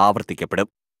ആവർത്തിക്കപ്പെടും.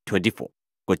 24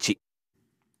 കൊച്ചി.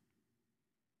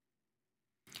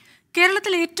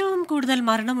 കേരളത്തിൽ ഏറ്റവും കൂടുതൽ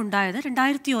മരണമുണ്ടായത്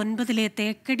 2009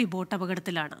 തേക്കടി ബോട്ട്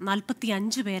അപകടത്തിലാണ്.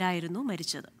 45 പേരായിരുന്നു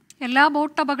മരിച്ചത്. എല്ലാ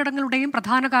ബോട്ട് അപകടങ്ങളുടെയും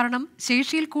പ്രധാന കാരണം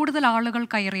ശേഷിയിൽ കൂടുതൽ ആളുകൾ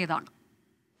കയറിയതാണ്.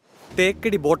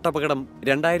 തേക്കടി ബോട്ട് അപകടം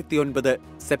 2009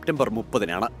 സെപ്റ്റംബർ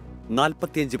 30-നാണ്.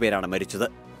 45 പേരാണ് മരിച്ചത്.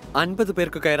 50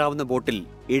 പേർക്ക് കയറാവുന്ന ബോട്ടിൽ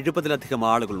 70-ലധികം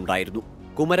ആളുകളുണ്ടായിരുന്നു.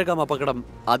 കുമരകം അപകടം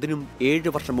അതിനും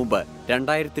 7 വർഷം മുമ്പ്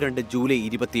 2002 ജൂലൈ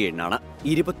 27-നാണ്.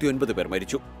 29 പേർ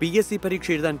മരിച്ചു. PSC പരീക്ഷ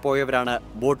എഴുതാൻ പോയവരാണ്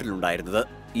ബോട്ടിലുണ്ടായിരുന്നത്.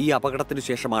 ഈ അപകടത്തിനു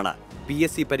ശേഷമാണ്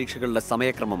PSC പരീക്ഷകളുടെ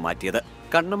സമയക്രമം മാറ്റിയത്.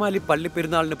 കണ്ണമാലി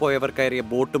പള്ളിപ്പെരുന്നാളിന് പോയവർ കയറിയ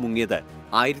ബോട്ട് മുങ്ങിയത്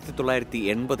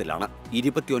 1980-ലാണ്.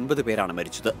 29 പേരാണ്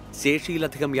മരിച്ചത്.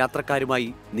 ശേഷിയിലധികം യാത്രക്കാരുമായി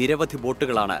നിരവധി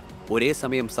ബോട്ടുകളാണ് ഒരേ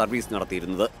സമയം സർവീസ്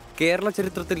നടത്തിയിരുന്നത്. കേരള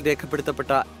ചരിത്രത്തിൽ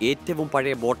രേഖപ്പെടുത്തപ്പെട്ട ഏറ്റവും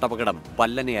പഴയ ബോട്ട് അപകടം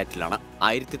പല്ലനയാറ്റിലാണ്.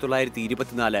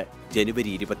 1924 ജനുവരി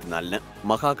 24-ന്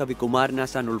മഹാകവി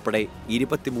കുമാരനാശാൻ ഉൾപ്പെടെ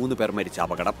 23 പേർ മരിച്ച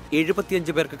അപകടം.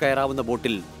 75 പേർക്ക് കയറാവുന്ന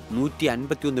ബോട്ടിൽ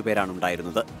 151 പേരാണ്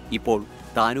ഉണ്ടായിരുന്നത്. ഇപ്പോൾ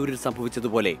താനൂരിൽ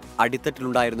സംഭവിച്ചതുപോലെ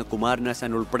അടിത്തട്ടിലുണ്ടായിരുന്ന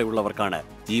കുമാരനാശാൻ ഉൾപ്പെടെയുള്ളവർക്കാണ്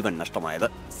ജീവൻ നഷ്ടമായത്.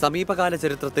 സമീപകാല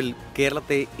ചരിത്രത്തിൽ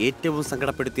കേരളത്തെ ഏറ്റവും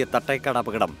സങ്കടപ്പെടുത്തിയ തട്ടേക്കാട്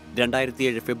അപകടം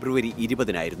 2007 ഫെബ്രുവരി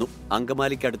 20-നായിരുന്നു.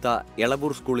 അങ്കമാലിക്കടുത്ത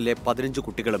എളവൂർ സ്കൂളിലെ 15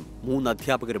 കുട്ടികളും 3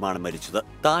 അധ്യാപകരുമാണ് മരിച്ചത്.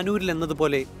 താനൂരിൽ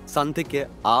എന്നതുപോലെ സന്ധ്യയ്ക്ക്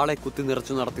ആളെ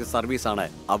കുത്തിനിറച്ചു നടത്തിയ സർവീസാണ്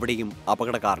അവിടെയും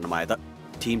അപകട കാരണമായത്.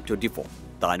 ടീം 24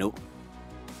 താനൂർ.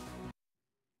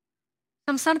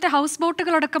 സംസ്ഥാനത്തെ ഹൗസ്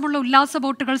ബോട്ടുകളടക്കമുള്ള ഉല്ലാസ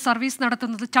ബോട്ടുകൾ സർവീസ്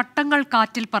നടത്തുന്നത് ചട്ടങ്ങൾ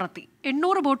കാറ്റിൽ പറത്തി.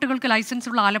 800 ബോട്ടുകൾക്ക്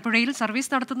ലൈസൻസുള്ള ആലപ്പുഴയിൽ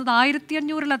സർവീസ് നടത്തുന്നത്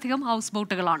 1500-ലധികം ഹൗസ്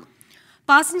ബോട്ടുകളാണ്.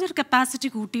 പാസഞ്ചർ കപ്പാസിറ്റി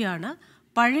കൂട്ടിയാണ്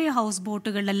പഴയ ഹൗസ്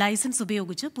ബോട്ടുകളുടെ ലൈസൻസ്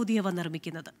ഉപയോഗിച്ച് പുതിയവ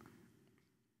നിർമ്മിക്കുന്നത്.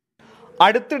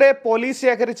 അടുത്തിടെ പോലീസ്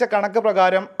ശേഖരിച്ച കണക്ക്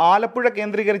പ്രകാരം ആലപ്പുഴ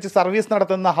കേന്ദ്രീകരിച്ച് സർവീസ്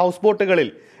നടത്തുന്ന ഹൗസ് ബോട്ടുകളിൽ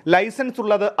ലൈസൻസ്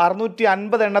ഉള്ളത്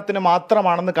 650 എണ്ണത്തിന്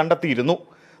മാത്രമാണെന്ന് കണ്ടെത്തിയിരുന്നു.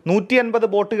 180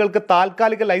 ബോട്ടുകൾക്ക്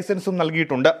താൽക്കാലിക ലൈസൻസും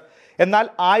നൽകിയിട്ടുണ്ട്. എന്നാൽ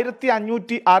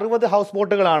 1560 ഹൗസ്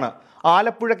ബോട്ടുകളാണ്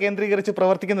ആലപ്പുഴ കേന്ദ്രീകരിച്ച്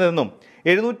പ്രവർത്തിക്കുന്നതെന്നും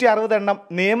 760 എണ്ണം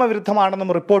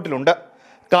നിയമവിരുദ്ധമാണെന്നും റിപ്പോർട്ടിലുണ്ട്.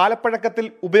 കാലപ്പഴക്കത്തിൽ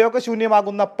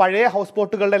ഉപയോഗശൂന്യമാകുന്ന പഴയ ഹൗസ്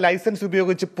ബോട്ടുകളുടെ ലൈസൻസ്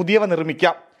ഉപയോഗിച്ച് പുതിയവ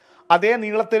നിർമ്മിക്കാം. അതേ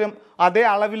നീളത്തിലും അതേ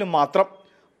അളവിലും മാത്രം.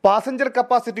 പാസഞ്ചർ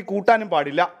കപ്പാസിറ്റി കൂട്ടാനും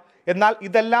പാടില്ല. എന്നാൽ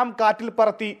ഇതെല്ലാം കാറ്റിൽ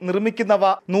പറത്തി നിർമ്മിക്കുന്നവ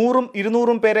 100ഉം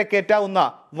 200ഉം പേരെ കയറ്റാവുന്ന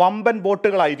വമ്പൻ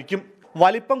ബോട്ടുകളായിരിക്കും.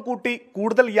 വലിപ്പം കൂട്ടി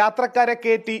കൂടുതൽ യാത്രക്കാരെ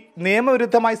കയറ്റി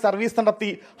നിയമവിരുദ്ധമായി സർവീസ് നടത്തി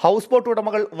ഹൗസ് ബോട്ട്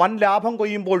ഉടമകൾ വൻ ലാഭം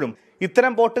കൊയ്യുമ്പോഴും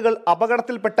ഇത്തരം ബോട്ടുകൾ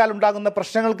അപകടത്തിൽപ്പെട്ടാലുണ്ടാകുന്ന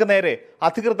പ്രശ്നങ്ങൾക്ക് നേരെ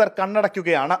അധികൃതർ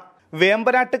കണ്ണടയ്ക്കുകയാണ്.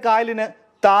 വേമ്പനാട്ട് കായലിന്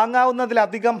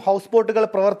താങ്ങാവുന്നതിലധികം ഹൗസ് ബോട്ടുകൾ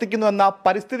പ്രവർത്തിക്കുന്നുവെന്ന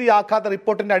പരിസ്ഥിതി ആഘാത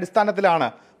റിപ്പോർട്ടിന്റെ അടിസ്ഥാനത്തിലാണ്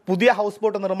പുതിയ ഹൗസ്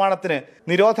ബോട്ട് നിർമ്മാണത്തിന്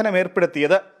നിരോധനം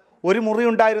ഏർപ്പെടുത്തിയത്. ഒരു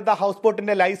മുറിയുണ്ടായിരുന്ന ഹൗസ്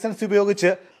ബോട്ടിന്റെ ലൈസൻസ് ഉപയോഗിച്ച്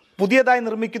പുതിയതായി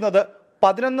നിർമ്മിക്കുന്നത്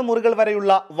 11 മുറികൾ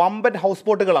വരെയുള്ള വമ്പൻ ഹൗസ്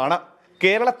ബോട്ടുകളാണ്.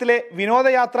 കേരളത്തിലെ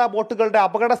വിനോദയാത്രാ ബോട്ടുകളുടെ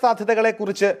അപകട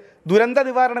സാധ്യതകളെക്കുറിച്ച് ദുരന്ത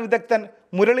നിവാരണ വിദഗ്ധൻ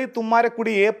മുരളി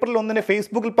തുമ്മാരക്കുടി ഏപ്രിൽ 1-ന്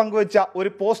ഫേസ്ബുക്കിൽ പങ്കുവച്ച ഒരു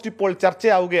പോസ്റ്റ് ഇപ്പോൾ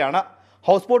ചർച്ചയാവുകയാണ്.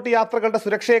 ഹൗസ് ബോട്ട് യാത്രകളുടെ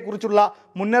സുരക്ഷയെക്കുറിച്ചുള്ള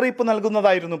മുന്നറിയിപ്പ്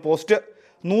നൽകുന്നതായിരുന്നു പോസ്റ്റ്.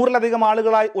 100-ലധികം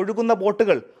ആളുകളായി ഒഴുകുന്ന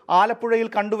ബോട്ടുകൾ ആലപ്പുഴയിൽ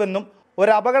കണ്ടുവെന്നും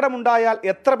ഒരപകടമുണ്ടായാൽ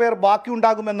എത്ര പേർ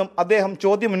ബാക്കിയുണ്ടാകുമെന്നും അദ്ദേഹം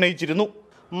ചോദ്യമുന്നയിച്ചിരുന്നു.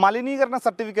 മലിനീകരണ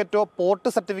സർട്ടിഫിക്കറ്റോ പോർട്ട്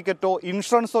സർട്ടിഫിക്കറ്റോ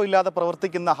ഇൻഷുറൻസോ ഇല്ലാതെ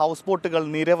പ്രവർത്തിക്കുന്ന ഹൗസ് ബോട്ടുകൾ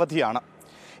നിരവധിയാണ്.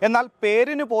 എന്നാൽ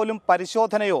പേരിന് പോലും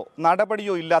പരിശോധനയോ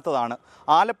നടപടിയോ ഇല്ലാത്തതാണ്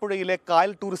ആലപ്പുഴയിലെ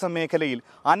കായൽ ടൂറിസം മേഖലയിൽ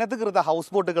അനധികൃത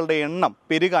ഹൗസ് ബോട്ടുകളുടെ എണ്ണം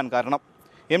പെരുകാൻ കാരണം.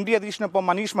 MD അധീഷിനൊപ്പം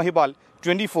മനീഷ് മഹിബാൽ,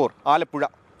 24 ആലപ്പുഴ.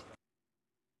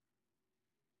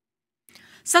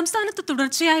 സംസ്ഥാനത്ത്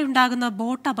തുടർച്ചയായി ഉണ്ടാകുന്ന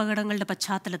ബോട്ട് അപകടങ്ങളുടെ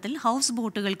പശ്ചാത്തലത്തിൽ ഹൗസ്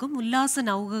ബോട്ടുകൾക്കും ഉല്ലാസ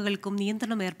നൌകകൾക്കും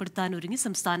നിയന്ത്രണം ഏർപ്പെടുത്താൻ ഒരുങ്ങി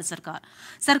സംസ്ഥാന സർക്കാർ.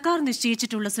 സർക്കാർ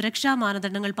നിശ്ചയിച്ചിട്ടുള്ള സുരക്ഷാ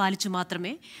മാനദണ്ഡങ്ങൾ പാലിച്ചു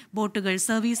മാത്രമേ ബോട്ടുകൾ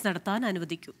സർവീസ് നടത്താൻ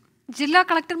അനുവദിക്കൂ. ജില്ലാ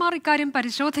കളക്ടർമാർ ഇക്കാര്യം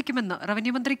പരിശോധിക്കുമെന്ന്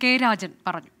റവന്യൂ മന്ത്രി K. രാജൻ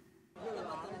പറഞ്ഞു.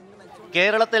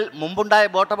 കേരളത്തിൽ മുമ്പുണ്ടായ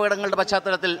ബോട്ട് അപകടങ്ങളുടെ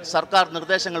പശ്ചാത്തലത്തിൽ സർക്കാർ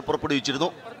നിർദ്ദേശങ്ങൾ പുറപ്പെടുവിച്ചിരുന്നു.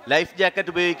 ലൈഫ്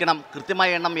ജാക്കറ്റ് ഉപയോഗിക്കണം,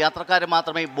 കൃത്യമായ എണ്ണം യാത്രക്കാരെ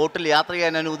മാത്രമേ ബോട്ടിൽ യാത്ര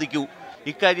ചെയ്യാൻ അനുവദിക്കൂ,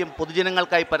 ഇക്കാര്യം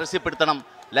പൊതുജനങ്ങൾക്കായി പരസ്യപ്പെടുത്തണം,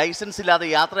 ലൈസൻസ് ഇല്ലാതെ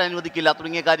യാത്ര അനുവദിക്കില്ല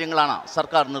തുടങ്ങിയ കാര്യങ്ങളാണ്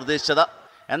സർക്കാർ നിർദ്ദേശിച്ചത്.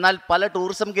 എന്നാൽ പല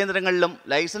ടൂറിസം കേന്ദ്രങ്ങളിലും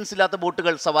ലൈസൻസ് ഇല്ലാത്ത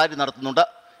ബോട്ടുകൾ സവാരി നടത്തുന്നുണ്ട്.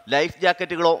 ലൈഫ്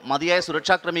ജാക്കറ്റുകളോ മതിയായ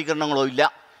സുരക്ഷാ ക്രമീകരണങ്ങളോ ഇല്ല.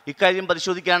 ഇക്കാര്യം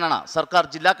പരിശോധിക്കാനാണ് സർക്കാർ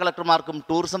ജില്ലാ കളക്ടർമാർക്കും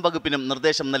ടൂറിസം വകുപ്പിനും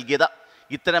നിർദ്ദേശം നൽകിയത്.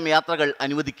 ഇത്തരം യാത്രകൾ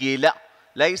അനുവദിക്കുകയില്ല.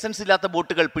 ലൈസൻസ് ഇല്ലാത്ത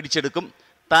ബോട്ടുകൾ പിടിച്ചെടുക്കും.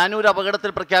 താനൂർ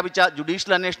അപകടത്തിൽ പ്രഖ്യാപിച്ച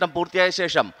ജുഡീഷ്യൽ അന്വേഷണം പൂർത്തിയായ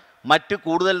ശേഷം മറ്റ്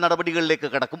കൂടുതൽ നടപടികളിലേക്ക്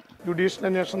കടക്കും. ജുഡീഷ്യൽ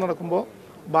അന്വേഷണം നടക്കുമ്പോൾ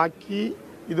ബാക്കി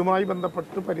ഇതുമായി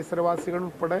ബന്ധപ്പെട്ട് പരിസരവാസികൾ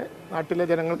ഉൾപ്പെടെ നാട്ടിലെ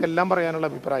ജനങ്ങൾക്കെല്ലാം പറയാനുള്ള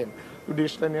അഭിപ്രായം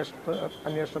ജുഡീഷ്യൽ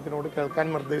അന്വേഷണത്തിനോട് കേൾക്കാൻ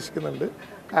നിർദ്ദേശിക്കുന്നുണ്ട്.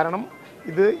 കാരണം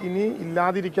ഇത് ഇനി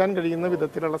ഇല്ലാതിരിക്കാൻ കഴിയുന്ന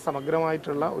വിധത്തിലുള്ള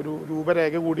സമഗ്രമായിട്ടുള്ള ഒരു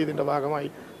രൂപരേഖ കൂടി ഇതിൻ്റെ ഭാഗമായി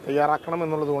തയ്യാറാക്കണം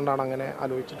എന്നുള്ളത് കൊണ്ടാണ് അങ്ങനെ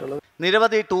ആലോചിച്ചിട്ടുള്ളത്.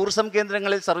 നിരവധി ടൂറിസം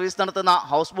കേന്ദ്രങ്ങളിൽ സർവീസ് നടത്തുന്ന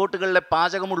ഹൗസ് ബോട്ടുകളിലെ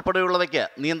പാചകം ഉൾപ്പെടെയുള്ളവയ്ക്ക്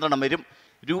നിയന്ത്രണം വരും.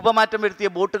 രൂപമാറ്റം വരുത്തിയ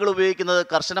ബോട്ടുകൾ ഉപയോഗിക്കുന്നത്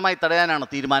കർശനമായി തടയാനാണ്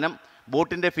തീരുമാനം.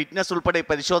 ബോട്ടിന്റെ ഫിറ്റ്നസ് ഉൾപ്പെടെ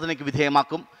പരിശോധനയ്ക്ക്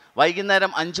വിധേയമാക്കും.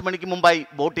 വൈകുന്നേരം 5 മണിക്ക് മുമ്പായി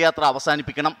ബോട്ട് യാത്ര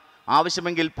അവസാനിപ്പിക്കണം.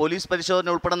 ആവശ്യമെങ്കിൽ പോലീസ് പരിശോധന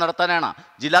ഉൾപ്പെടെ നടത്താനാണ്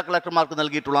ജില്ലാ കളക്ടർമാർക്ക്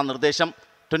നൽകിയിട്ടുള്ള നിർദ്ദേശം.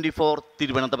 24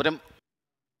 തിരുവനന്തപുരം.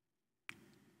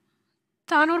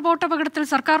 താനൂർ ബോട്ട് അപകടത്തിൽ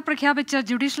സർക്കാർ പ്രഖ്യാപിച്ച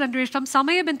ജുഡീഷ്യൽ അന്വേഷണം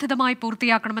സമയബന്ധിതമായി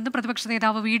പൂർത്തിയാക്കണമെന്ന് പ്രതിപക്ഷ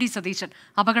നേതാവ് വി.ഡി. സതീശൻ.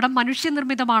 അപകടം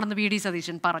മനുഷ്യനിർമ്മിതമാണെന്ന് വി.ഡി.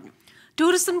 സതീശൻ പറഞ്ഞു.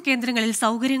 ടൂറിസം കേന്ദ്രങ്ങളിൽ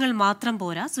സൗകര്യങ്ങൾ മാത്രം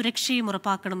പോരാ, സുരക്ഷയും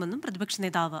ഉറപ്പാക്കണമെന്നും പ്രതിപക്ഷ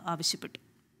നേതാവ് ആവശ്യപ്പെട്ടു.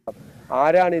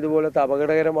 ആരാണ് ഇതുപോലത്തെ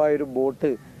അപകടകരമായൊരു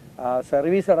ബോട്ട്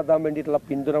സർവീസ് നടത്താൻ വേണ്ടിയിട്ടുള്ള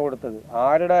പിന്തുണ കൊടുത്തത്?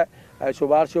 ആരുടെ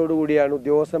ശുപാർശയോടുകൂടിയാണ്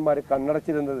ഉദ്യോഗസ്ഥന്മാർ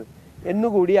കണ്ണടച്ചിരുന്നത്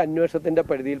എന്നുകൂടി അന്വേഷണത്തിൻ്റെ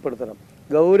പരിധിയിൽപ്പെടുത്തണം.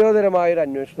 ഗൗരവതരമായൊരു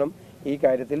അന്വേഷണം ഈ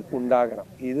കാര്യത്തിൽ ഉണ്ടാകണം.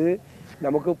 ഇത്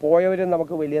നമുക്ക് പോയവരും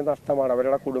നമുക്ക് വലിയ നഷ്ടമാണ്,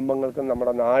 അവരുടെ കുടുംബങ്ങൾക്കും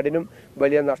നമ്മുടെ നാടിനും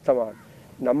വലിയ നഷ്ടമാണ്.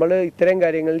 നമ്മൾ ഇത്തരം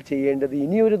കാര്യങ്ങൾ ചെയ്യേണ്ടത്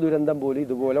ഇനിയൊരു ദുരന്തം പോലും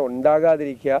ഇതുപോലെ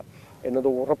ഉണ്ടാകാതിരിക്കുക എന്നത്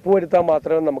ഉറപ്പുവരുത്താൻ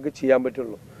മാത്രമേ നമുക്ക് ചെയ്യാൻ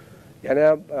പറ്റുള്ളൂ. ഞാൻ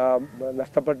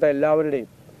നഷ്ടപ്പെട്ട എല്ലാവരുടെയും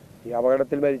ഈ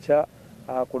അപകടത്തിൽ മരിച്ച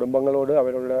കുടുംബങ്ങളോട്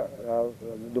അവരുടെ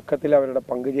ദുഃഖത്തിൽ അവരുടെ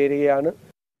പങ്കുചേരുകയാണ്.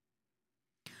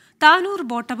 താനൂർ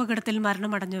ബോട്ടപകടത്തിൽ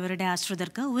മരണമടഞ്ഞവരുടെ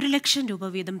ആശ്രിതർക്ക് 1 ലക്ഷം രൂപ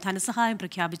വീതം ധനസഹായം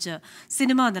പ്രഖ്യാപിച്ച്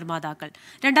സിനിമാ നിർമ്മാതാക്കൾ.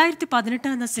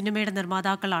 2018 എന്ന സിനിമയുടെ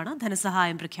നിർമ്മാതാക്കളാണ്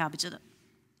ധനസഹായം പ്രഖ്യാപിച്ചത്.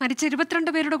 മരിച്ച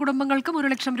 22 പേരുടെ കുടുംബങ്ങൾക്കും 1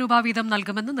 ലക്ഷം രൂപ വീതം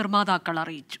നൽകുമെന്ന് നിർമ്മാതാക്കൾ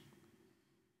അറിയിച്ചു.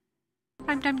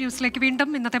 പ്രൈം ടൈം ന്യൂസിലേക്ക് വീണ്ടും.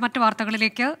 ഇന്നത്തെ മറ്റു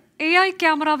വാർത്തകളിലേക്ക്. AI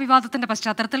ക്യാമറ വിവാദത്തിന്റെ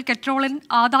പശ്ചാത്തലത്തിൽ കെൽട്രോണിൽ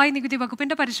ആദായ നികുതി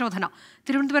വകുപ്പിന്റെ പരിശോധന.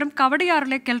 തിരുവനന്തപുരം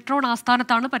കവടിയാറിലെ കെൽട്രോൺ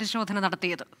ആസ്ഥാനത്താണ് പരിശോധന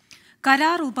നടത്തിയത്.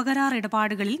 കരാർ ഉപകരാർ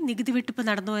ഇടപാടുകളിൽ നികുതി വെട്ടിപ്പ്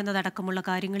നടന്നോ എന്നതടക്കമുള്ള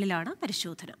കാര്യങ്ങളിലാണ്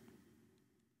പരിശോധന.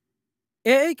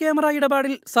 AI ക്യാമറ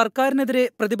ഇടപാടിൽ സർക്കാരിനെതിരെ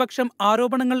പ്രതിപക്ഷം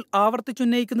ആരോപണങ്ങൾ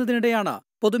ആവർത്തിച്ചുന്നയിക്കുന്നതിനിടെയാണ്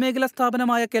പൊതുമേഖലാ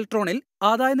സ്ഥാപനമായ കെൽട്രോണിൽ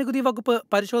ആദായനികുതി വകുപ്പ്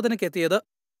പരിശോധനയ്ക്കെത്തിയത്.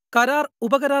 കരാർ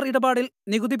ഉപകരാർ ഇടപാടിൽ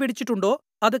നികുതി പിടിച്ചിട്ടുണ്ടോ,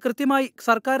 അത് കൃത്യമായി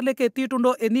സർക്കാരിലേക്ക്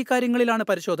എത്തിയിട്ടുണ്ടോ എന്നീ കാര്യങ്ങളിലാണ്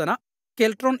പരിശോധന.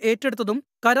 കെൽട്രോൺ ഏറ്റെടുത്തതും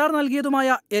കരാർ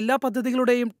നൽകിയതുമായ എല്ലാ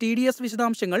പദ്ധതികളുടെയും TDS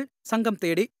വിശദാംശങ്ങൾ സംഘം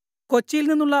തേടി. കൊച്ചിയിൽ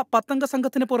നിന്നുള്ള 10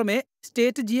 സംഘത്തിന് പുറമെ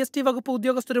സ്റ്റേറ്റ് GST വകുപ്പ്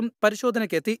ഉദ്യോഗസ്ഥരും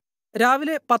പരിശോധനയ്ക്കെത്തി.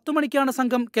 രാവിലെ 10 മണിക്കാണ്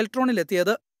സംഘം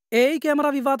കെൽട്രോണിലെത്തിയത്. AI ക്യാമറ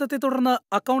വിവാദത്തെ തുടർന്ന്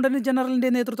അക്കൗണ്ടന്റ്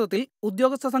ജനറലിന്റെ നേതൃത്വത്തിൽ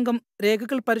ഉദ്യോഗസ്ഥ സംഘം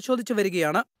രേഖകൾ പരിശോധിച്ചു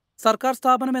വരികയാണ്. സർക്കാർ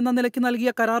സ്ഥാപനം എന്ന നിലയ്ക്ക് നൽകിയ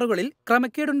കരാറുകളിൽ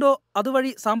ക്രമക്കേടുണ്ടോ,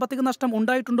 അതുവഴി സാമ്പത്തിക നഷ്ടം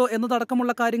ഉണ്ടായിട്ടുണ്ടോ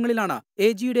എന്നതടക്കമുള്ള കാര്യങ്ങളിലാണ്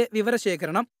AGയുടെ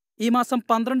വിവരശേഖരണം. ഈ മാസം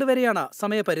 12 വരെയാണ്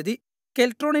സമയപരിധി.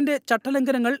 കെൽട്രോണിന്റെ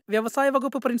ചട്ടലംഘനങ്ങൾ വ്യവസായ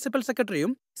വകുപ്പ് പ്രിൻസിപ്പൽ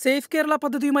സെക്രട്ടറിയും സേഫ് കേരള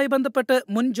പദ്ധതിയുമായി ബന്ധപ്പെട്ട്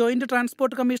മുൻ ജോയിന്റ്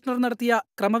ട്രാൻസ്പോർട്ട് കമ്മീഷണർ നടത്തിയ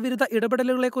ക്രമവിരുദ്ധ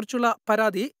ഇടപെടലുകളെക്കുറിച്ചുള്ള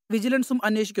പരാതി വിജിലൻസും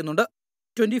അന്വേഷിക്കുന്നുണ്ട്.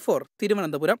 24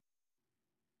 തിരുവനന്തപുരം.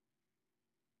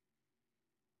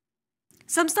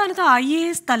 സംസ്ഥാനത്ത്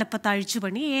IAS തലപ്പത്ത്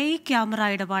അഴിച്ചുപണി. AI ക്യാമറ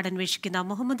ഇടപാട് അന്വേഷിക്കുന്ന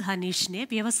മുഹമ്മദ് ഹനീഷിനെ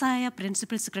വ്യവസായ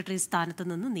പ്രിൻസിപ്പൽ സെക്രട്ടറി സ്ഥാനത്ത്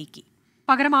നിന്ന് നീക്കി.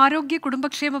 പകരം ആരോഗ്യ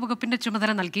കുടുംബക്ഷേമ വകുപ്പിന്റെ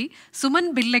ചുമതല നൽകി. സുമൻ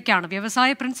ബില്ലയ്ക്കാണ്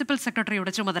വ്യവസായ പ്രിൻസിപ്പൽ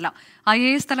സെക്രട്ടറിയുടെ ചുമതല.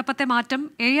 IAS തലപ്പത്തെ മാറ്റം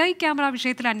AI ക്യാമറ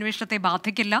വിഷയത്തിലെ അന്വേഷണത്തെ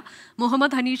ബാധിക്കില്ല.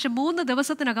 മുഹമ്മദ് ഹനീഷ് 3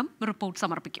 ദിവസത്തിനകം റിപ്പോർട്ട്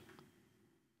സമർപ്പിക്കും.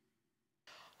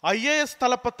 IAS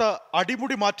തലപ്പത്ത്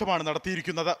അടിമുടി മാറ്റമാണ്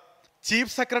നടത്തിയിരിക്കുന്നത്.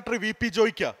 ചീഫ് സെക്രട്ടറി VP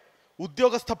ജോയ്ക്ക്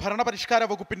ഉദ്യോഗസ്ഥ ഭരണപരിഷ്കാര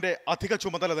വകുപ്പിന്റെ അധിക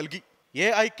ചുമതല നൽകി.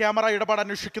 AI ക്യാമറ ഇടപാട്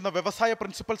അന്വേഷിക്കുന്ന വ്യവസായ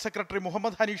പ്രിൻസിപ്പൽ സെക്രട്ടറി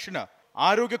മുഹമ്മദ് ഹനീഷിന്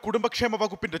ആരോഗ്യ കുടുംബക്ഷേമ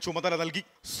വകുപ്പിന്റെ ചുമതല നൽകി.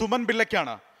 സുമൻ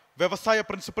ബില്ലയ്ക്കാണ് വ്യവസായ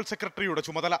പ്രിൻസിപ്പൽ സെക്രട്ടറിയുടെ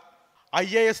ചുമതല.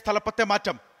 IAS തലപ്പത്തെ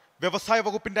മാറ്റം വ്യവസായ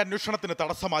വകുപ്പിന്റെ അന്വേഷണത്തിന്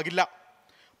തടസ്സമാകില്ല.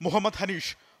 മുഹമ്മദ്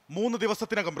ഹനീഷ് 3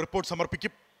 ദിവസത്തിനകം റിപ്പോർട്ട്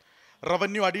സമർപ്പിക്കും.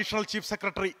 Revenue additional chief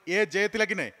secretary A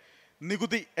ജയതിലകിനെ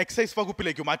നികുതി എക്സൈസ്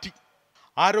വകുപ്പിലേക്ക് മാറ്റി.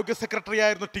 ആരോഗ്യ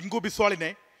സെക്രട്ടറിയായിരുന്ന ടിങ്കു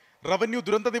ബിസ്വാളിനെ റവന്യൂ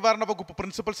ദുരന്ത നിവാരണ വകുപ്പ്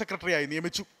പ്രിൻസിപ്പൽ സെക്രട്ടറിയായി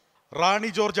നിയമിച്ചു. റാണി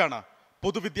ജോർജാണ്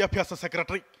പൊതുവിദ്യാഭ്യാസ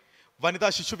സെക്രട്ടറി. വനിതാ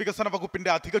ശിശു വികസന വകുപ്പിന്റെ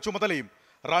അധിക ചുമതലയും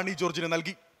റാണി ജോർജിന്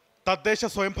നൽകി. തദ്ദേശ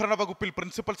സ്വയംഭരണ വകുപ്പിൽ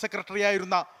പ്രിൻസിപ്പൽ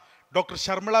സെക്രട്ടറിയായിരുന്ന ഡോക്ടർ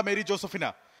ശർമിള മേരി ജോസഫിന്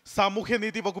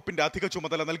സാമൂഹ്യനീതി വകുപ്പിന്റെ അധിക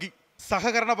ചുമതല നൽകി.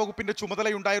 സഹകരണ വകുപ്പിന്റെ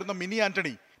ചുമതലയുണ്ടായിരുന്ന മിനി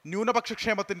ആന്റണി ന്യൂനപക്ഷ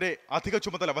ക്ഷേമത്തിന്റെ അധിക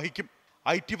ചുമതല വഹിക്കും.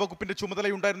 IT വകുപ്പിന്റെ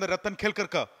ചുമതലയുണ്ടായിരുന്ന രത്തൻ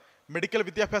ഖേൽക്കർക്ക് മെഡിക്കൽ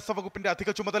വിദ്യാഭ്യാസ വകുപ്പിന്റെ അധിക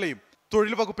ചുമതലയും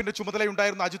തൊഴിൽ വകുപ്പിന്റെ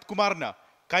ചുമതലയുണ്ടായിരുന്ന അജിത് കുമാറിന്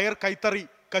കയർ കൈത്തറി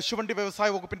കശുവണ്ടി വ്യവസായ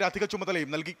വകുപ്പിന്റെ അധിക ചുമതലയും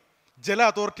നൽകി. ജല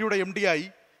അതോറിറ്റിയുടെ MD-ആയി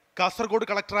കാസർഗോഡ്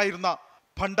കളക്ടറായിരുന്ന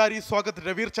ഭണ്ഡാരി സ്വാഗത്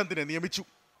രവീർ ചന്ദിനെ നിയമിച്ചു.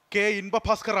 K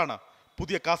ഇൻബഭാസ്കറാണ്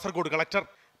പുതിയ കാസർഗോഡ് കളക്ടർ.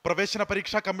 പ്രവേശന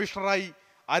പരീക്ഷാ കമ്മീഷണറായി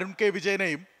അരുൺ K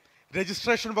വിജയനെയും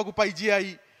രജിസ്ട്രേഷൻ വകുപ്പ്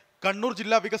IG-ആയി കണ്ണൂർ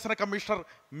ജില്ലാ വികസന കമ്മീഷണർ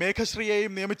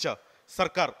മേഘശ്രീയെയും നിയമിച്ച്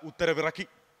സർക്കാർ ഉത്തരവിറക്കി.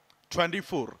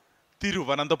 24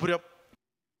 തിരുവനന്തപുരം.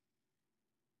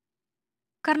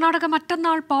 കർണാടക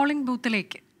മറ്റന്നാൾ പോളിംഗ്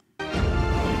ബൂത്തിലേക്ക്.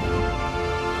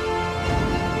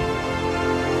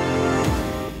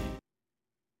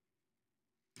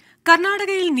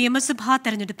 കർണാടകയിൽ നിയമസഭാ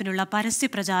തെരഞ്ഞെടുപ്പിനുള്ള പരസ്യ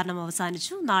പ്രചാരണം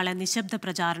അവസാനിച്ചു. നാളെ നിശബ്ദ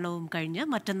പ്രചാരണവും കഴിഞ്ഞ്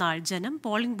മറ്റന്നാൾ ജനം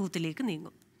പോളിംഗ് ബൂത്തിലേക്ക്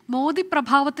നീങ്ങും. മോദി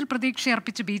പ്രഭാവത്തിൽ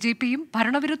പ്രതീക്ഷയർപ്പിച്ച് BJPയും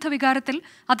ഭരണവിരുദ്ധ വികാരത്തിൽ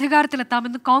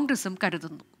അധികാരത്തിലെത്താമെന്ന് കോൺഗ്രസും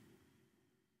കരുതുന്നു.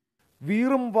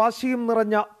 വീറും വാശിയും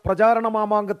നിറഞ്ഞ പ്രചാരണ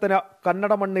മാമാങ്കത്തിന്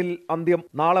കന്നഡ മണ്ണിൽ അന്ത്യം.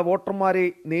 നാളെ വോട്ടർമാരെ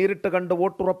നേരിട്ട് കണ്ട്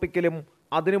വോട്ടുറപ്പിക്കലും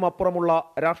അതിനുമപ്പുറമുള്ള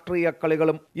രാഷ്ട്രീയ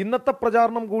കളികളും. ഇന്നത്തെ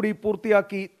പ്രചാരണം കൂടി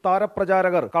പൂർത്തിയാക്കി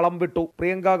താരപ്രചാരകർ കളം വിട്ടു.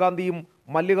 പ്രിയങ്കാ ഗാന്ധിയും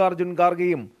മല്ലികാർജുൻ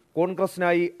ഖാർഗെയും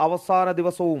കോൺഗ്രസിനായി അവസാന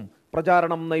ദിവസവും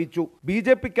പ്രചാരണം നയിച്ചു.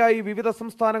 BJPക്കായി വിവിധ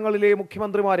സംസ്ഥാനങ്ങളിലെ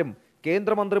മുഖ്യമന്ത്രിമാരും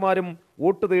കേന്ദ്രമന്ത്രിമാരും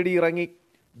വോട്ട് തേടിയിറങ്ങി.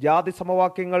 ജാതി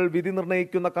സമവാക്യങ്ങൾ വിധി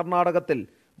നിർണയിക്കുന്ന കർണാടകത്തിൽ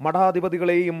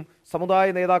മഠാധിപതികളെയും സമുദായ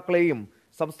നേതാക്കളെയും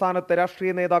സംസ്ഥാനത്തെ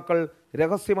രാഷ്ട്രീയ നേതാക്കൾ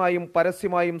രഹസ്യമായും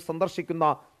പരസ്യമായും സന്ദർശിക്കുന്ന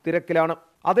തിരക്കിലാണ്.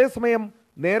 അതേസമയം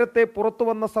നേരത്തെ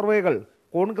പുറത്തുവന്ന സർവേകൾ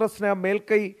കോൺഗ്രസിന്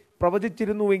മേൽക്കൈ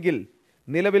പ്രവചിച്ചിരുന്നുവെങ്കിൽ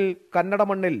നിലവിൽ കന്നഡ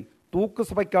മണ്ണിൽ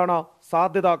തൂക്കുസഭയ്ക്കാണ്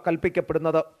സാധ്യത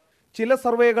കൽപ്പിക്കപ്പെടുന്നത്. ചില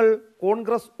സർവേകൾ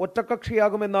കോൺഗ്രസ്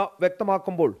ഒറ്റക്കക്ഷിയാകുമെന്ന്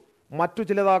വ്യക്തമാക്കുമ്പോൾ മറ്റു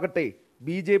ചിലതാകട്ടെ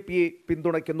BJPയെ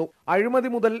പിന്തുണയ്ക്കുന്നു. അഴിമതി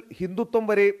മുതൽ ഹിന്ദുത്വം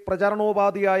വരെ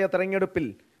പ്രചാരണോപാധിയായ തെരഞ്ഞെടുപ്പിൽ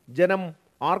ജനം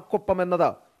ആർക്കൊപ്പമെന്നത്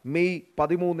മെയ്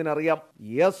 13 അറിയാം.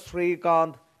 എസ്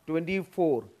ശ്രീകാന്ത്,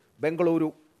 24, ബംഗളൂരു.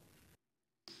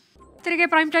 തിരികെ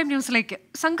പ്രൈം ടൈം ന്യൂസിലേക്ക്.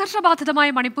 സംഘർഷബാധിതമായ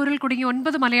മണിപ്പൂരിൽ കുടുങ്ങിയ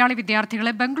 9 മലയാളി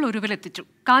വിദ്യാർത്ഥികളെ ബംഗളൂരുവിൽ എത്തിച്ചു.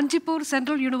 കാഞ്ചിപ്പൂർ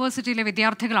സെൻട്രൽ യൂണിവേഴ്സിറ്റിയിലെ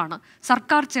വിദ്യാർത്ഥികളാണ്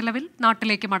സർക്കാർ ചെലവിൽ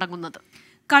നാട്ടിലേക്ക് മടങ്ങുന്നത്.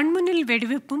 കൺമുന്നിൽ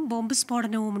വെടിവെപ്പും ബോംബ്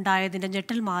സ്ഫോടനവും ഉണ്ടായതിന്റെ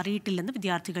ഞെട്ടൽ മാറിയിട്ടില്ലെന്ന്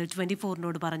വിദ്യാർത്ഥികൾ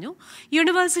 24-നോട് പറഞ്ഞു.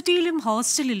 യൂണിവേഴ്സിറ്റിയിലും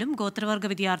ഹോസ്റ്റലിലും ഗോത്രവർഗ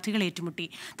വിദ്യാർത്ഥികൾ ഏറ്റുമുട്ടി.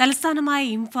 തലസ്ഥാനമായ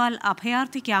ഇംഫാൽ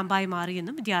അഭയാർത്ഥി ക്യാമ്പായി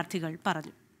മാറിയെന്നും വിദ്യാർത്ഥികൾ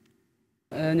പറഞ്ഞു.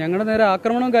 ഞങ്ങളുടെ നേരെ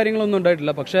ആക്രമണവും കാര്യങ്ങളൊന്നും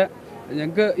ഉണ്ടായിട്ടില്ല. പക്ഷേ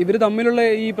ഞങ്ങൾക്ക് ഇവർ തമ്മിലുള്ള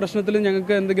ഈ പ്രശ്നത്തിൽ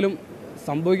ഞങ്ങൾക്ക് എന്തെങ്കിലും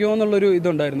സംഭവിക്കുമോ എന്നുള്ളൊരു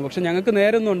ഇതുണ്ടായിരുന്നു. പക്ഷെ ഞങ്ങൾക്ക്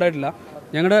നേരെ ഒന്നും ഉണ്ടായിട്ടില്ല.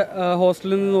 ഞങ്ങളുടെ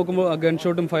ഹോസ്റ്റലിൽ നിന്ന് നോക്കുമ്പോൾ ഗൺ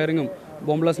ഷോട്ടും ഫയറിങ്ങും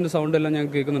ബോംബ് ബ്ലാസ്റ്റിൻ്റെ സൗണ്ട് എല്ലാം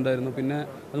ഞങ്ങൾക്ക് കേൾക്കുന്നുണ്ടായിരുന്നു. പിന്നെ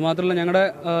അതുമാത്രമല്ല ഞങ്ങളുടെ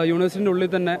യൂണിവേഴ്സിറ്റിൻ്റെ ഉള്ളിൽ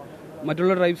തന്നെ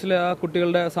മറ്റുള്ള ട്രൈബ്സിലെ ആ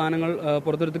കുട്ടികളുടെ സാധനങ്ങൾ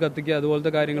പുറത്തെടുത്ത് കത്തിക്കുക,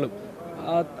 അതുപോലത്തെ കാര്യങ്ങളും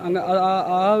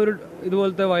ആ ഒരു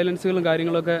ഇതുപോലത്തെ വയലൻസുകളും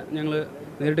കാര്യങ്ങളൊക്കെ ഞങ്ങൾ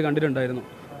നേരിട്ട് കണ്ടിട്ടുണ്ടായിരുന്നു.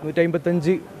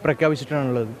 155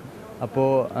 പ്രഖ്യാപിച്ചിട്ടാണുള്ളത്. അപ്പോൾ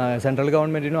സെൻട്രൽ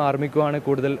ഗവൺമെൻറ്റിനും ആർമിക്കുമാണ്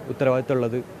കൂടുതൽ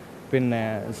ഉത്തരവാദിത്തമുള്ളത്. പിന്നെ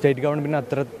സ്റ്റേറ്റ് ഗവൺമെൻറ്റിന്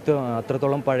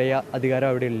അത്രത്തോളം പഴയ അധികാരം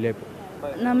അവിടെ ഇല്ല. ഇപ്പോൾ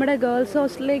നമ്മുടെ ഗേൾസ്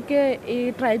ഹോസ്റ്റലിലേക്ക് ഈ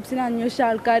ട്രൈബ്സിനെ അന്വേഷിച്ച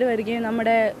ആൾക്കാർ വരികയും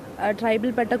നമ്മുടെ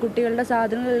ട്രൈബിൽപ്പെട്ട കുട്ടികളുടെ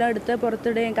സാധനങ്ങളെല്ലാം എടുത്ത്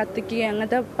പുറത്തിടുകയും കത്തിക്കുകയും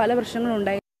അങ്ങനത്തെ പല പ്രശ്നങ്ങളും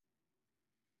ഉണ്ടായി.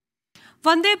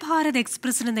 വന്ദേ ഭാരത്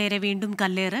എക്സ്പ്രസിന് നേരെ വീണ്ടും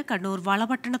കല്ലേറ്. കണ്ണൂർ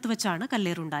വളപട്ടണത്ത് വെച്ചാണ്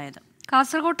കല്ലേറുണ്ടായത്.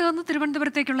 കാസർഗോട്ട് നിന്ന്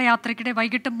തിരുവനന്തപുരത്തേക്കുള്ള യാത്രയ്ക്കിടെ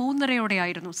വൈകിട്ട്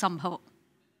 3:30 സംഭവം.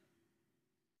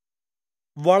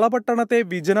 വളപട്ടണത്തെ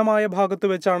വിജനമായ ഭാഗത്ത്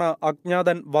വെച്ചാണ്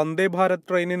അജ്ഞാതൻ വന്ദേ ഭാരത്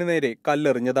ട്രെയിനിന് നേരെ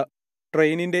കല്ലെറിഞ്ഞത്.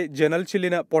 ട്രെയിനിന്റെ ജനൽ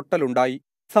ചില്ലിന് പൊട്ടലുണ്ടായി.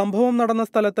 സംഭവം നടന്ന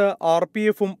സ്ഥലത്ത്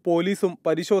RPFും പോലീസും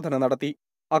പരിശോധന നടത്തി.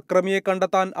 അക്രമിയെ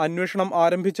കണ്ടെത്താൻ അന്വേഷണം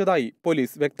ആരംഭിച്ചതായി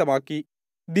പോലീസ് വ്യക്തമാക്കി.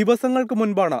 ദിവസങ്ങൾക്ക്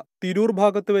മുൻപാണ് തിരൂർ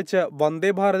ഭാഗത്ത് വെച്ച്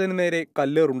വന്ദേ ഭാരതിന് നേരെ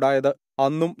കല്ലേറുണ്ടായത്.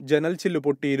 അന്നും ജനൽ ചില്ല്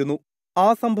പൊട്ടിയിരുന്നു. ആ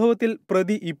സംഭവത്തിൽ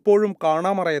പ്രതി ഇപ്പോഴും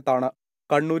കാണാമറയത്താണ്.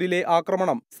 കണ്ണൂരിലെ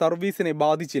ആക്രമണം സർവീസിനെ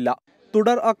ബാധിച്ചില്ല.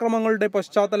 തുടർ അക്രമങ്ങളുടെ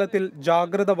പശ്ചാത്തലത്തിൽ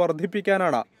ജാഗ്രത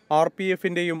വർദ്ധിപ്പിക്കാനാണ്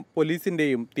RPFന്റെയും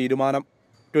പോലീസിന്റെയും തീരുമാനം.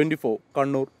 24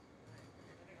 കണ്ണൂർ.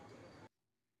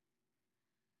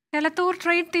 എലത്തൂർ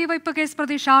ട്രെയിൻ തീവയ്പ് കേസ്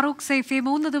പ്രതി ഷാറൂഖ് സൈഫിയെ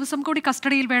 3 ദിവസം കൂടി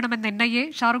കസ്റ്റഡിയിൽ വേണമെന്ന് NIA.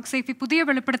 ഷാറൂഖ് സൈഫി പുതിയ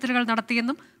വെളിപ്പെടുത്തലുകൾ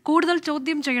നടത്തിയെന്നും കൂടുതൽ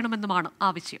ചോദ്യം ചെയ്യണമെന്നുമാണ്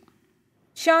ആവശ്യം.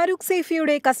 ഷാറൂഖ്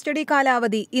സൈഫിയുടെ കസ്റ്റഡി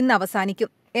കാലാവധി ഇന്ന് അവസാനിക്കും.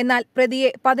 എന്നാൽ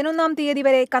പ്രതിയെ 11-ാം തീയതി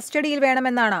വരെ കസ്റ്റഡിയിൽ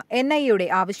വേണമെന്നാണ് NIAയുടെ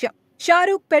ആവശ്യം.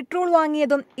 ഷാരൂഖ് പെട്രോൾ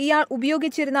വാങ്ങിയതും ഇയാൾ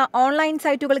ഉപയോഗിച്ചിരുന്ന ഓൺലൈൻ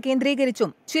സൈറ്റുകൾ കേന്ദ്രീകരിച്ചും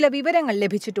ചില വിവരങ്ങൾ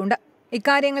ലഭിച്ചിട്ടുണ്ട്.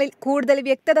 ഇക്കാര്യങ്ങളിൽ കൂടുതൽ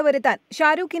വ്യക്തത വരുത്താൻ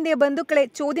ഷാരൂഖിന്റെ ബന്ധുക്കളെ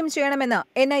ചോദ്യം ചെയ്യണമെന്ന്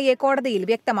NIA കോടതിയിൽ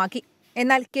വ്യക്തമാക്കി.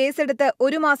 എന്നാൽ കേസെടുത്ത്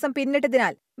 1 മാസം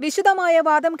പിന്നിട്ടതിനാൽ വിശദമായ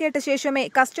വാദം കേട്ട ശേഷമേ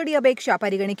കസ്റ്റഡി അപേക്ഷ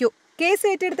പരിഗണിക്കൂ. കേസ്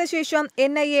ഏറ്റെടുത്ത ശേഷം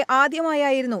NIA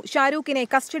ആദ്യമായായിരുന്നു ഷാരൂഖിനെ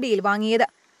കസ്റ്റഡിയിൽ വാങ്ങിയത്.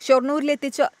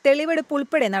 ഷൊർണൂരിലെത്തിച്ച് തെളിവെടുപ്പ്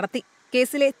ഉൾപ്പെടെ നടത്തി.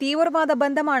 കേസിലെ തീവ്രവാദ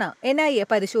ബന്ധമാണ് NIA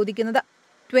പരിശോധിക്കുന്നത്.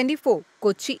 24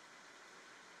 കൊച്ചി.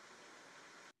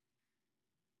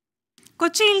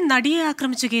 കൊച്ചിയിൽ നടിയെ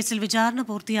ആക്രമിച്ച കേസിൽ വിചാരണ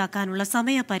പൂർത്തിയാക്കാനുള്ള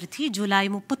സമയപരിധി ജൂലൈ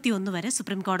 31 വരെ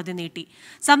സുപ്രീംകോടതി നീട്ടി.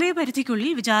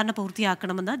 സമയപരിധിക്കുള്ളിൽ വിചാരണ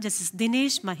പൂർത്തിയാക്കണമെന്ന് ജസ്റ്റിസ്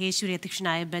ദിനേശ് മഹേശ്വരി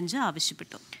അധ്യക്ഷനായ ബെഞ്ച്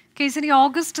ആവശ്യപ്പെട്ടു. കേസിന്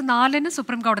ഓഗസ്റ്റ് 4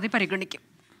 സുപ്രീംകോടതി പരിഗണിക്കും.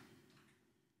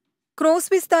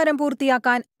 ക്രോസ് വിസ്താരം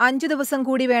പൂർത്തിയാക്കാൻ 5 ദിവസം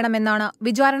കൂടി വേണമെന്നാണ്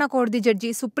വിചാരണ കോടതി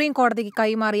ജഡ്ജി സുപ്രീം കോടതിക്ക്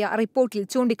കൈമാറിയ റിപ്പോർട്ടിൽ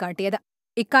ചൂണ്ടിക്കാട്ടിയത്.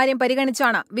 ഇക്കാര്യം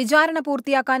പരിഗണിച്ചാണ് വിചാരണ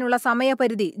പൂർത്തിയാക്കാനുള്ള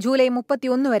സമയപരിധി ജൂലൈ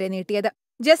 31 വരെ നീട്ടിയത്.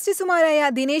 ജസ്റ്റിസുമാരായ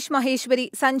ദിനേശ് മഹേശ്വരി,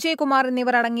 സഞ്ജയ് കുമാർ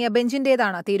എന്നിവർ അടങ്ങിയ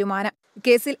ബെഞ്ചിന്റേതാണ് തീരുമാനം.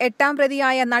 കേസിൽ 8-ാം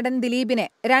പ്രതിയായ നടൻ ദിലീപിനെ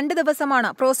 2 ദിവസമാണ്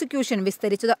പ്രോസിക്യൂഷൻ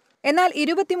വിസ്തരിച്ചത്. എന്നാൽ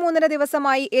 23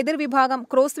 ദിവസമായി എതിർവിഭാഗം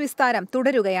ക്രോസ് വിസ്താരം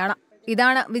തുടരുകയാണ്.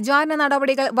 ഇതാണ് വിചാരണ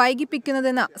നടപടികൾ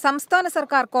വൈകിപ്പിക്കുന്നതെന്ന് സംസ്ഥാന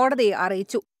സർക്കാർ കോടതിയെ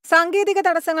അറിയിച്ചു. സാങ്കേതിക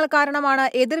തടസ്സങ്ങൾ കാരണമാണ്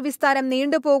എതിർവിസ്താരം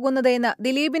നീണ്ടുപോകുന്നത് എന്ന്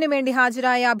ദിലീപിനു വേണ്ടി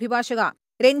ഹാജരായ അഭിഭാഷക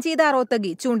രഞ്ജിത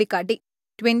റോത്തഗി ചൂണ്ടിക്കാട്ടി.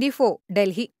 24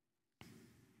 ഡൽഹി.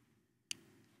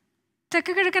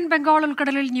 തെക്ക് കിഴക്കൻ ബംഗാൾ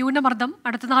ഉൾക്കടലിൽ ന്യൂനമർദ്ദം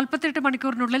അടുത്ത 48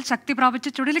 മണിക്കൂറിനുള്ളിൽ ശക്തി പ്രാപിച്ച്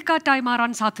ചുഴലിക്കാറ്റായി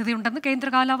മാറാൻ സാധ്യതയുണ്ടെന്ന് കേന്ദ്ര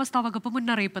കാലാവസ്ഥാ വകുപ്പ്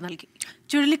മുന്നറിയിപ്പ് നൽകി.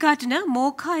 ചുഴലിക്കാറ്റിന്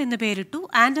മോഖ എന്ന് പേരിട്ടു.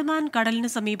 ആൻഡമാൻ കടലിന്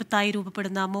സമീപത്തായി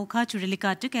രൂപപ്പെടുന്ന മോഖ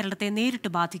ചുഴലിക്കാറ്റ് കേരളത്തെ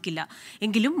നേരിട്ട് ബാധിക്കില്ല.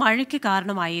 എങ്കിലും മഴയ്ക്ക്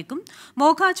കാരണമായേക്കും.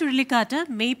 മോഖ ചുഴലിക്കാറ്റ്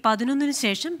മെയ് 11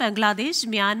 ശേഷം ബംഗ്ലാദേശ്,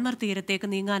 മ്യാൻമർ തീരത്തേക്ക്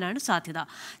നീങ്ങാനാണ് സാധ്യത.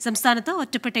 സംസ്ഥാനത്ത്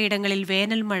ഒറ്റപ്പെട്ട ഇടങ്ങളിൽ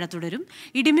വേനൽ മഴ തുടരും.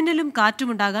 ഇടിമിന്നലും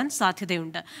കാറ്റുമുണ്ടാകാൻ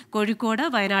സാധ്യതയുണ്ട്. കോഴിക്കോട്,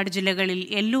 വയനാട് ജില്ലകളിൽ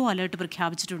യെല്ലോ അലർട്ട്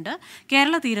പ്രഖ്യാപിച്ചിട്ടുണ്ട്.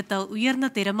 കേരള തീരത്ത് ഉയർന്ന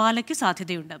തിരമാലയ്ക്ക്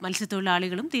സാധ്യതയുണ്ട്.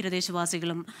 മത്സ്യത്തൊഴിലാളികളും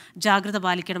തീരദേശവാസികളും ജാഗ്രത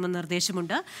പാലിക്കണമെന്ന്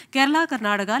നിർദ്ദേശമുണ്ട്. കേരള,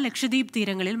 കർണാടക, ലക്ഷദ്വീപ്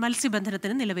തീരങ്ങളിൽ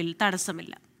മത്സ്യബന്ധനത്തിന് നിലവിൽ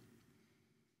തടസ്സമില്ല.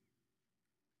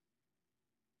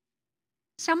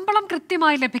 ശമ്പളം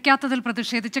കൃത്യമായി ലഭിക്കാത്തതിൽ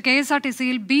പ്രതിഷേധിച്ച്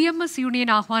KSRTCയിൽ BMS യൂണിയൻ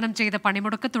ആഹ്വാനം ചെയ്ത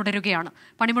പണിമുടക്ക് തുടരുകയാണ്.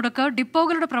 പണിമുടക്ക്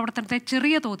ഡിപ്പോകളുടെ പ്രവർത്തനത്തെ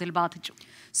ചെറിയ തോതിൽ ബാധിച്ചു.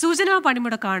 സൂചനാ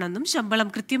പണിമുടക്കാണെന്നും ശമ്പളം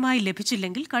കൃത്യമായി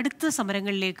ലഭിച്ചില്ലെങ്കിൽ കടുത്ത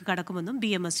സമരങ്ങളിലേക്ക് കടക്കുമെന്നും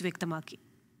BMS വ്യക്തമാക്കി.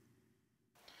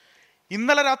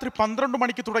 ഇന്നലെ രാത്രി 12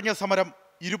 മണിക്ക് തുടങ്ങിയ സമരം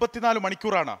 24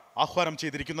 മണിക്കൂറാണ് ആഹ്വാനം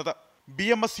ചെയ്തിരിക്കുന്നത്.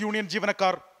 BMS യൂണിയൻ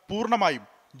ജീവനക്കാർ പൂർണ്ണമായും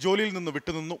ജോലിയിൽ നിന്ന്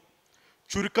വിട്ടുനിന്നു.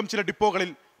 ചുരുക്കം ചില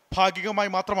ഡിപ്പോകളിൽ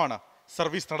ഭാഗികമായി മാത്രമാണ്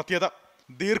സർവീസ് നടത്തിയത്.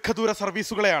 ദീർഘദൂര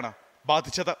സർവീസുകളെയാണ്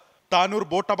ബാധിച്ചത്. താനൂർ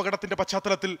ബോട്ട് അപകടത്തിന്റെ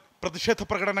പശ്ചാത്തലത്തിൽ പ്രതിഷേധ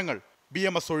പ്രകടനങ്ങൾ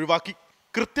BMS ഒഴിവാക്കി.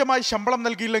 കൃത്യമായി ശമ്പളം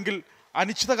നൽകിയില്ലെങ്കിൽ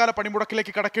അനിശ്ചിതകാല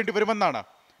പണിമുടക്കിലേക്ക് കടക്കേണ്ടി വരുമെന്നാണ്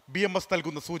BMS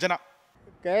നൽകുന്ന സൂചന.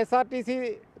 KSRTC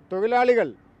തൊഴിലാളികൾ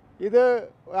ഇത്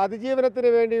അതിജീവനത്തിന്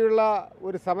വേണ്ടിയുള്ള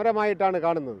ഒരു സമരമായിട്ടാണ്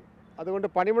കാണുന്നത്. അതുകൊണ്ട്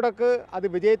പണിമുടക്ക് അത്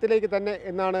വിജയത്തിലേക്ക് തന്നെ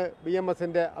എന്നാണ്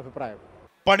BMSന്റെ അഭിപ്രായം.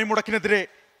 പണിമുടക്കിനെതിരെ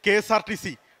KSRTC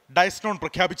ഡയസ്നോൺ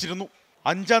പ്രഖ്യാപിച്ചിരുന്നു.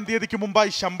 5-ാം തീയതിക്ക്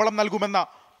മുമ്പായി ശമ്പളം നൽകുമെന്ന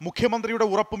മുഖ്യമന്ത്രിയുടെ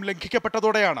ഉറപ്പും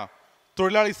ലംഘിക്കപ്പെട്ടതോടെയാണ്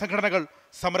തൊഴിലാളി സംഘടനകൾ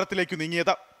സമരത്തിലേക്ക്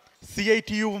നീങ്ങിയത്.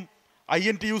 CITUവും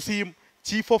INTUCയും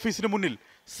ചീഫ് ഓഫീസിന് മുന്നിൽ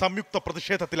സംയുക്ത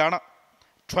പ്രതിഷേധത്തിലാണ്.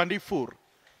 24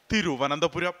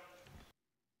 തിരുവനന്തപുരം.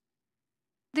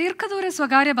 ദീർഘദൂര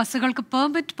സ്വകാര്യ ബസ്സുകൾക്ക്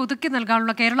പെർമിറ്റ് പുതുക്കി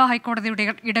നൽകാനുള്ള കേരള ഹൈക്കോടതിയുടെ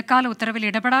ഇടക്കാല ഉത്തരവിൽ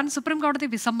ഇടപെടാൻ സുപ്രീംകോടതി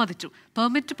വിസമ്മതിച്ചു.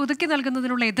 പെർമിറ്റ് പുതുക്കി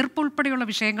നൽകുന്നതിനുള്ള എതിർപ്പ് ഉൾപ്പെടെയുള്ള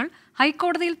വിഷയങ്ങൾ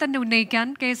ഹൈക്കോടതിയിൽ തന്നെ ഉന്നയിക്കാൻ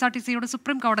KSRTCയോട്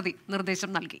സുപ്രീംകോടതി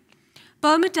നിർദ്ദേശം നൽകി.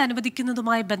 പെർമിറ്റ്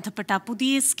അനുവദിക്കുന്നതുമായി ബന്ധപ്പെട്ട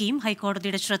പുതിയ സ്കീം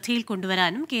ഹൈക്കോടതിയുടെ ശ്രദ്ധയിൽ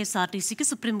കൊണ്ടുവരാനും KSRTCക്ക്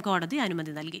സുപ്രീംകോടതി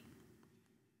അനുമതി നൽകി.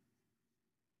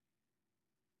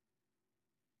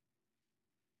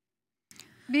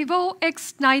 വിവോ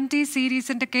X90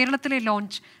 സീരീസിന്റെ കേരളത്തിലെ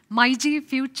ലോഞ്ച് മൈജി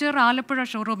ഫ്യൂച്ചർ ആലപ്പുഴ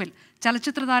ഷോറൂമിൽ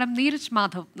ചലച്ചിത്ര താരം നീരജ്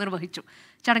മാധവ് നിർവഹിച്ചു.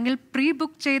 ചടങ്ങിൽ പ്രീ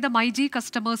ബുക്ക് ചെയ്ത മൈജി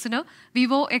കസ്റ്റമേഴ്സിന്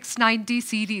വിവോ X90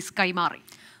 സീരീസ് കൈമാറി.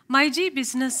 MyG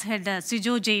business head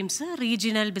Sijo James,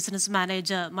 regional business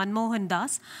manager Manmohan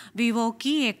Das, Vivo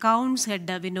key accounts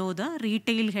head Vinod,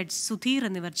 retail head Sudheer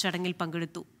എന്നിവർ ചടങ്ങിൽ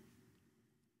പങ്കെടുത്തു.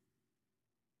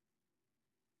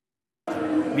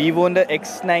 വിവോൻ്റെ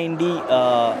X90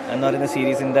 എന്ന് പറയുന്ന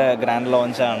സീരീസിൻ്റെ ഗ്രാൻഡ്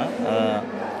ലോഞ്ചാണ്.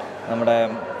 നമ്മുടെ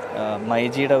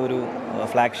മൈജിയുടെ ഒരു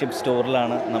ഫ്ലാഗ്ഷിപ്പ്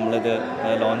സ്റ്റോറിലാണ് നമ്മളിത്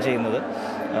ലോഞ്ച് ചെയ്യുന്നത്.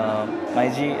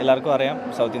 മൈജി എല്ലാവർക്കും അറിയാം,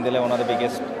 സൗത്ത് ഇന്ത്യയിലെ one of the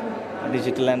biggest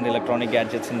digital and electronic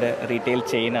ഗാഡ്ജറ്റ്സിൻ്റെ retail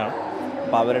ചെയിനാണ്.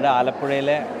 അപ്പോൾ അവരുടെ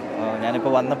ആലപ്പുഴയിലെ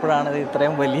ഞാനിപ്പോൾ വന്നപ്പോഴാണ് ഇത്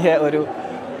ഇത്രയും വലിയ ഒരു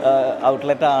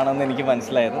ഔട്ട്ലെറ്റ് ആണെന്ന് എനിക്ക്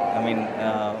മനസ്സിലായത്. I mean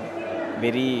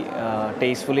very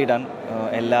ടേസ്റ്റ്ഫുള്ളി done.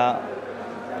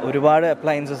 ഒരുപാട്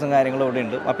അപ്ലയൻസസും കാര്യങ്ങളും ഇവിടെ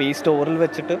ഉണ്ട്. അപ്പോൾ ഈ സ്റ്റോറിൽ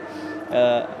വെച്ചിട്ട്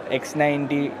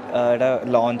X90യുടെ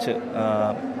ലോഞ്ച്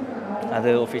അത്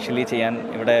ഒഫീഷ്യലി ചെയ്യാൻ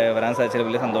ഇവിടെ വരാൻ സാധിച്ചതിൽ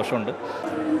വലിയ സന്തോഷമുണ്ട്.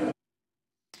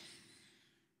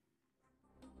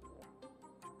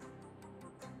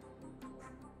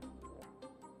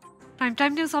 പ്രൈം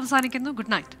ടൈം ന്യൂസ് അവസാനിക്കുന്നു.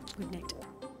 Good night. Good night.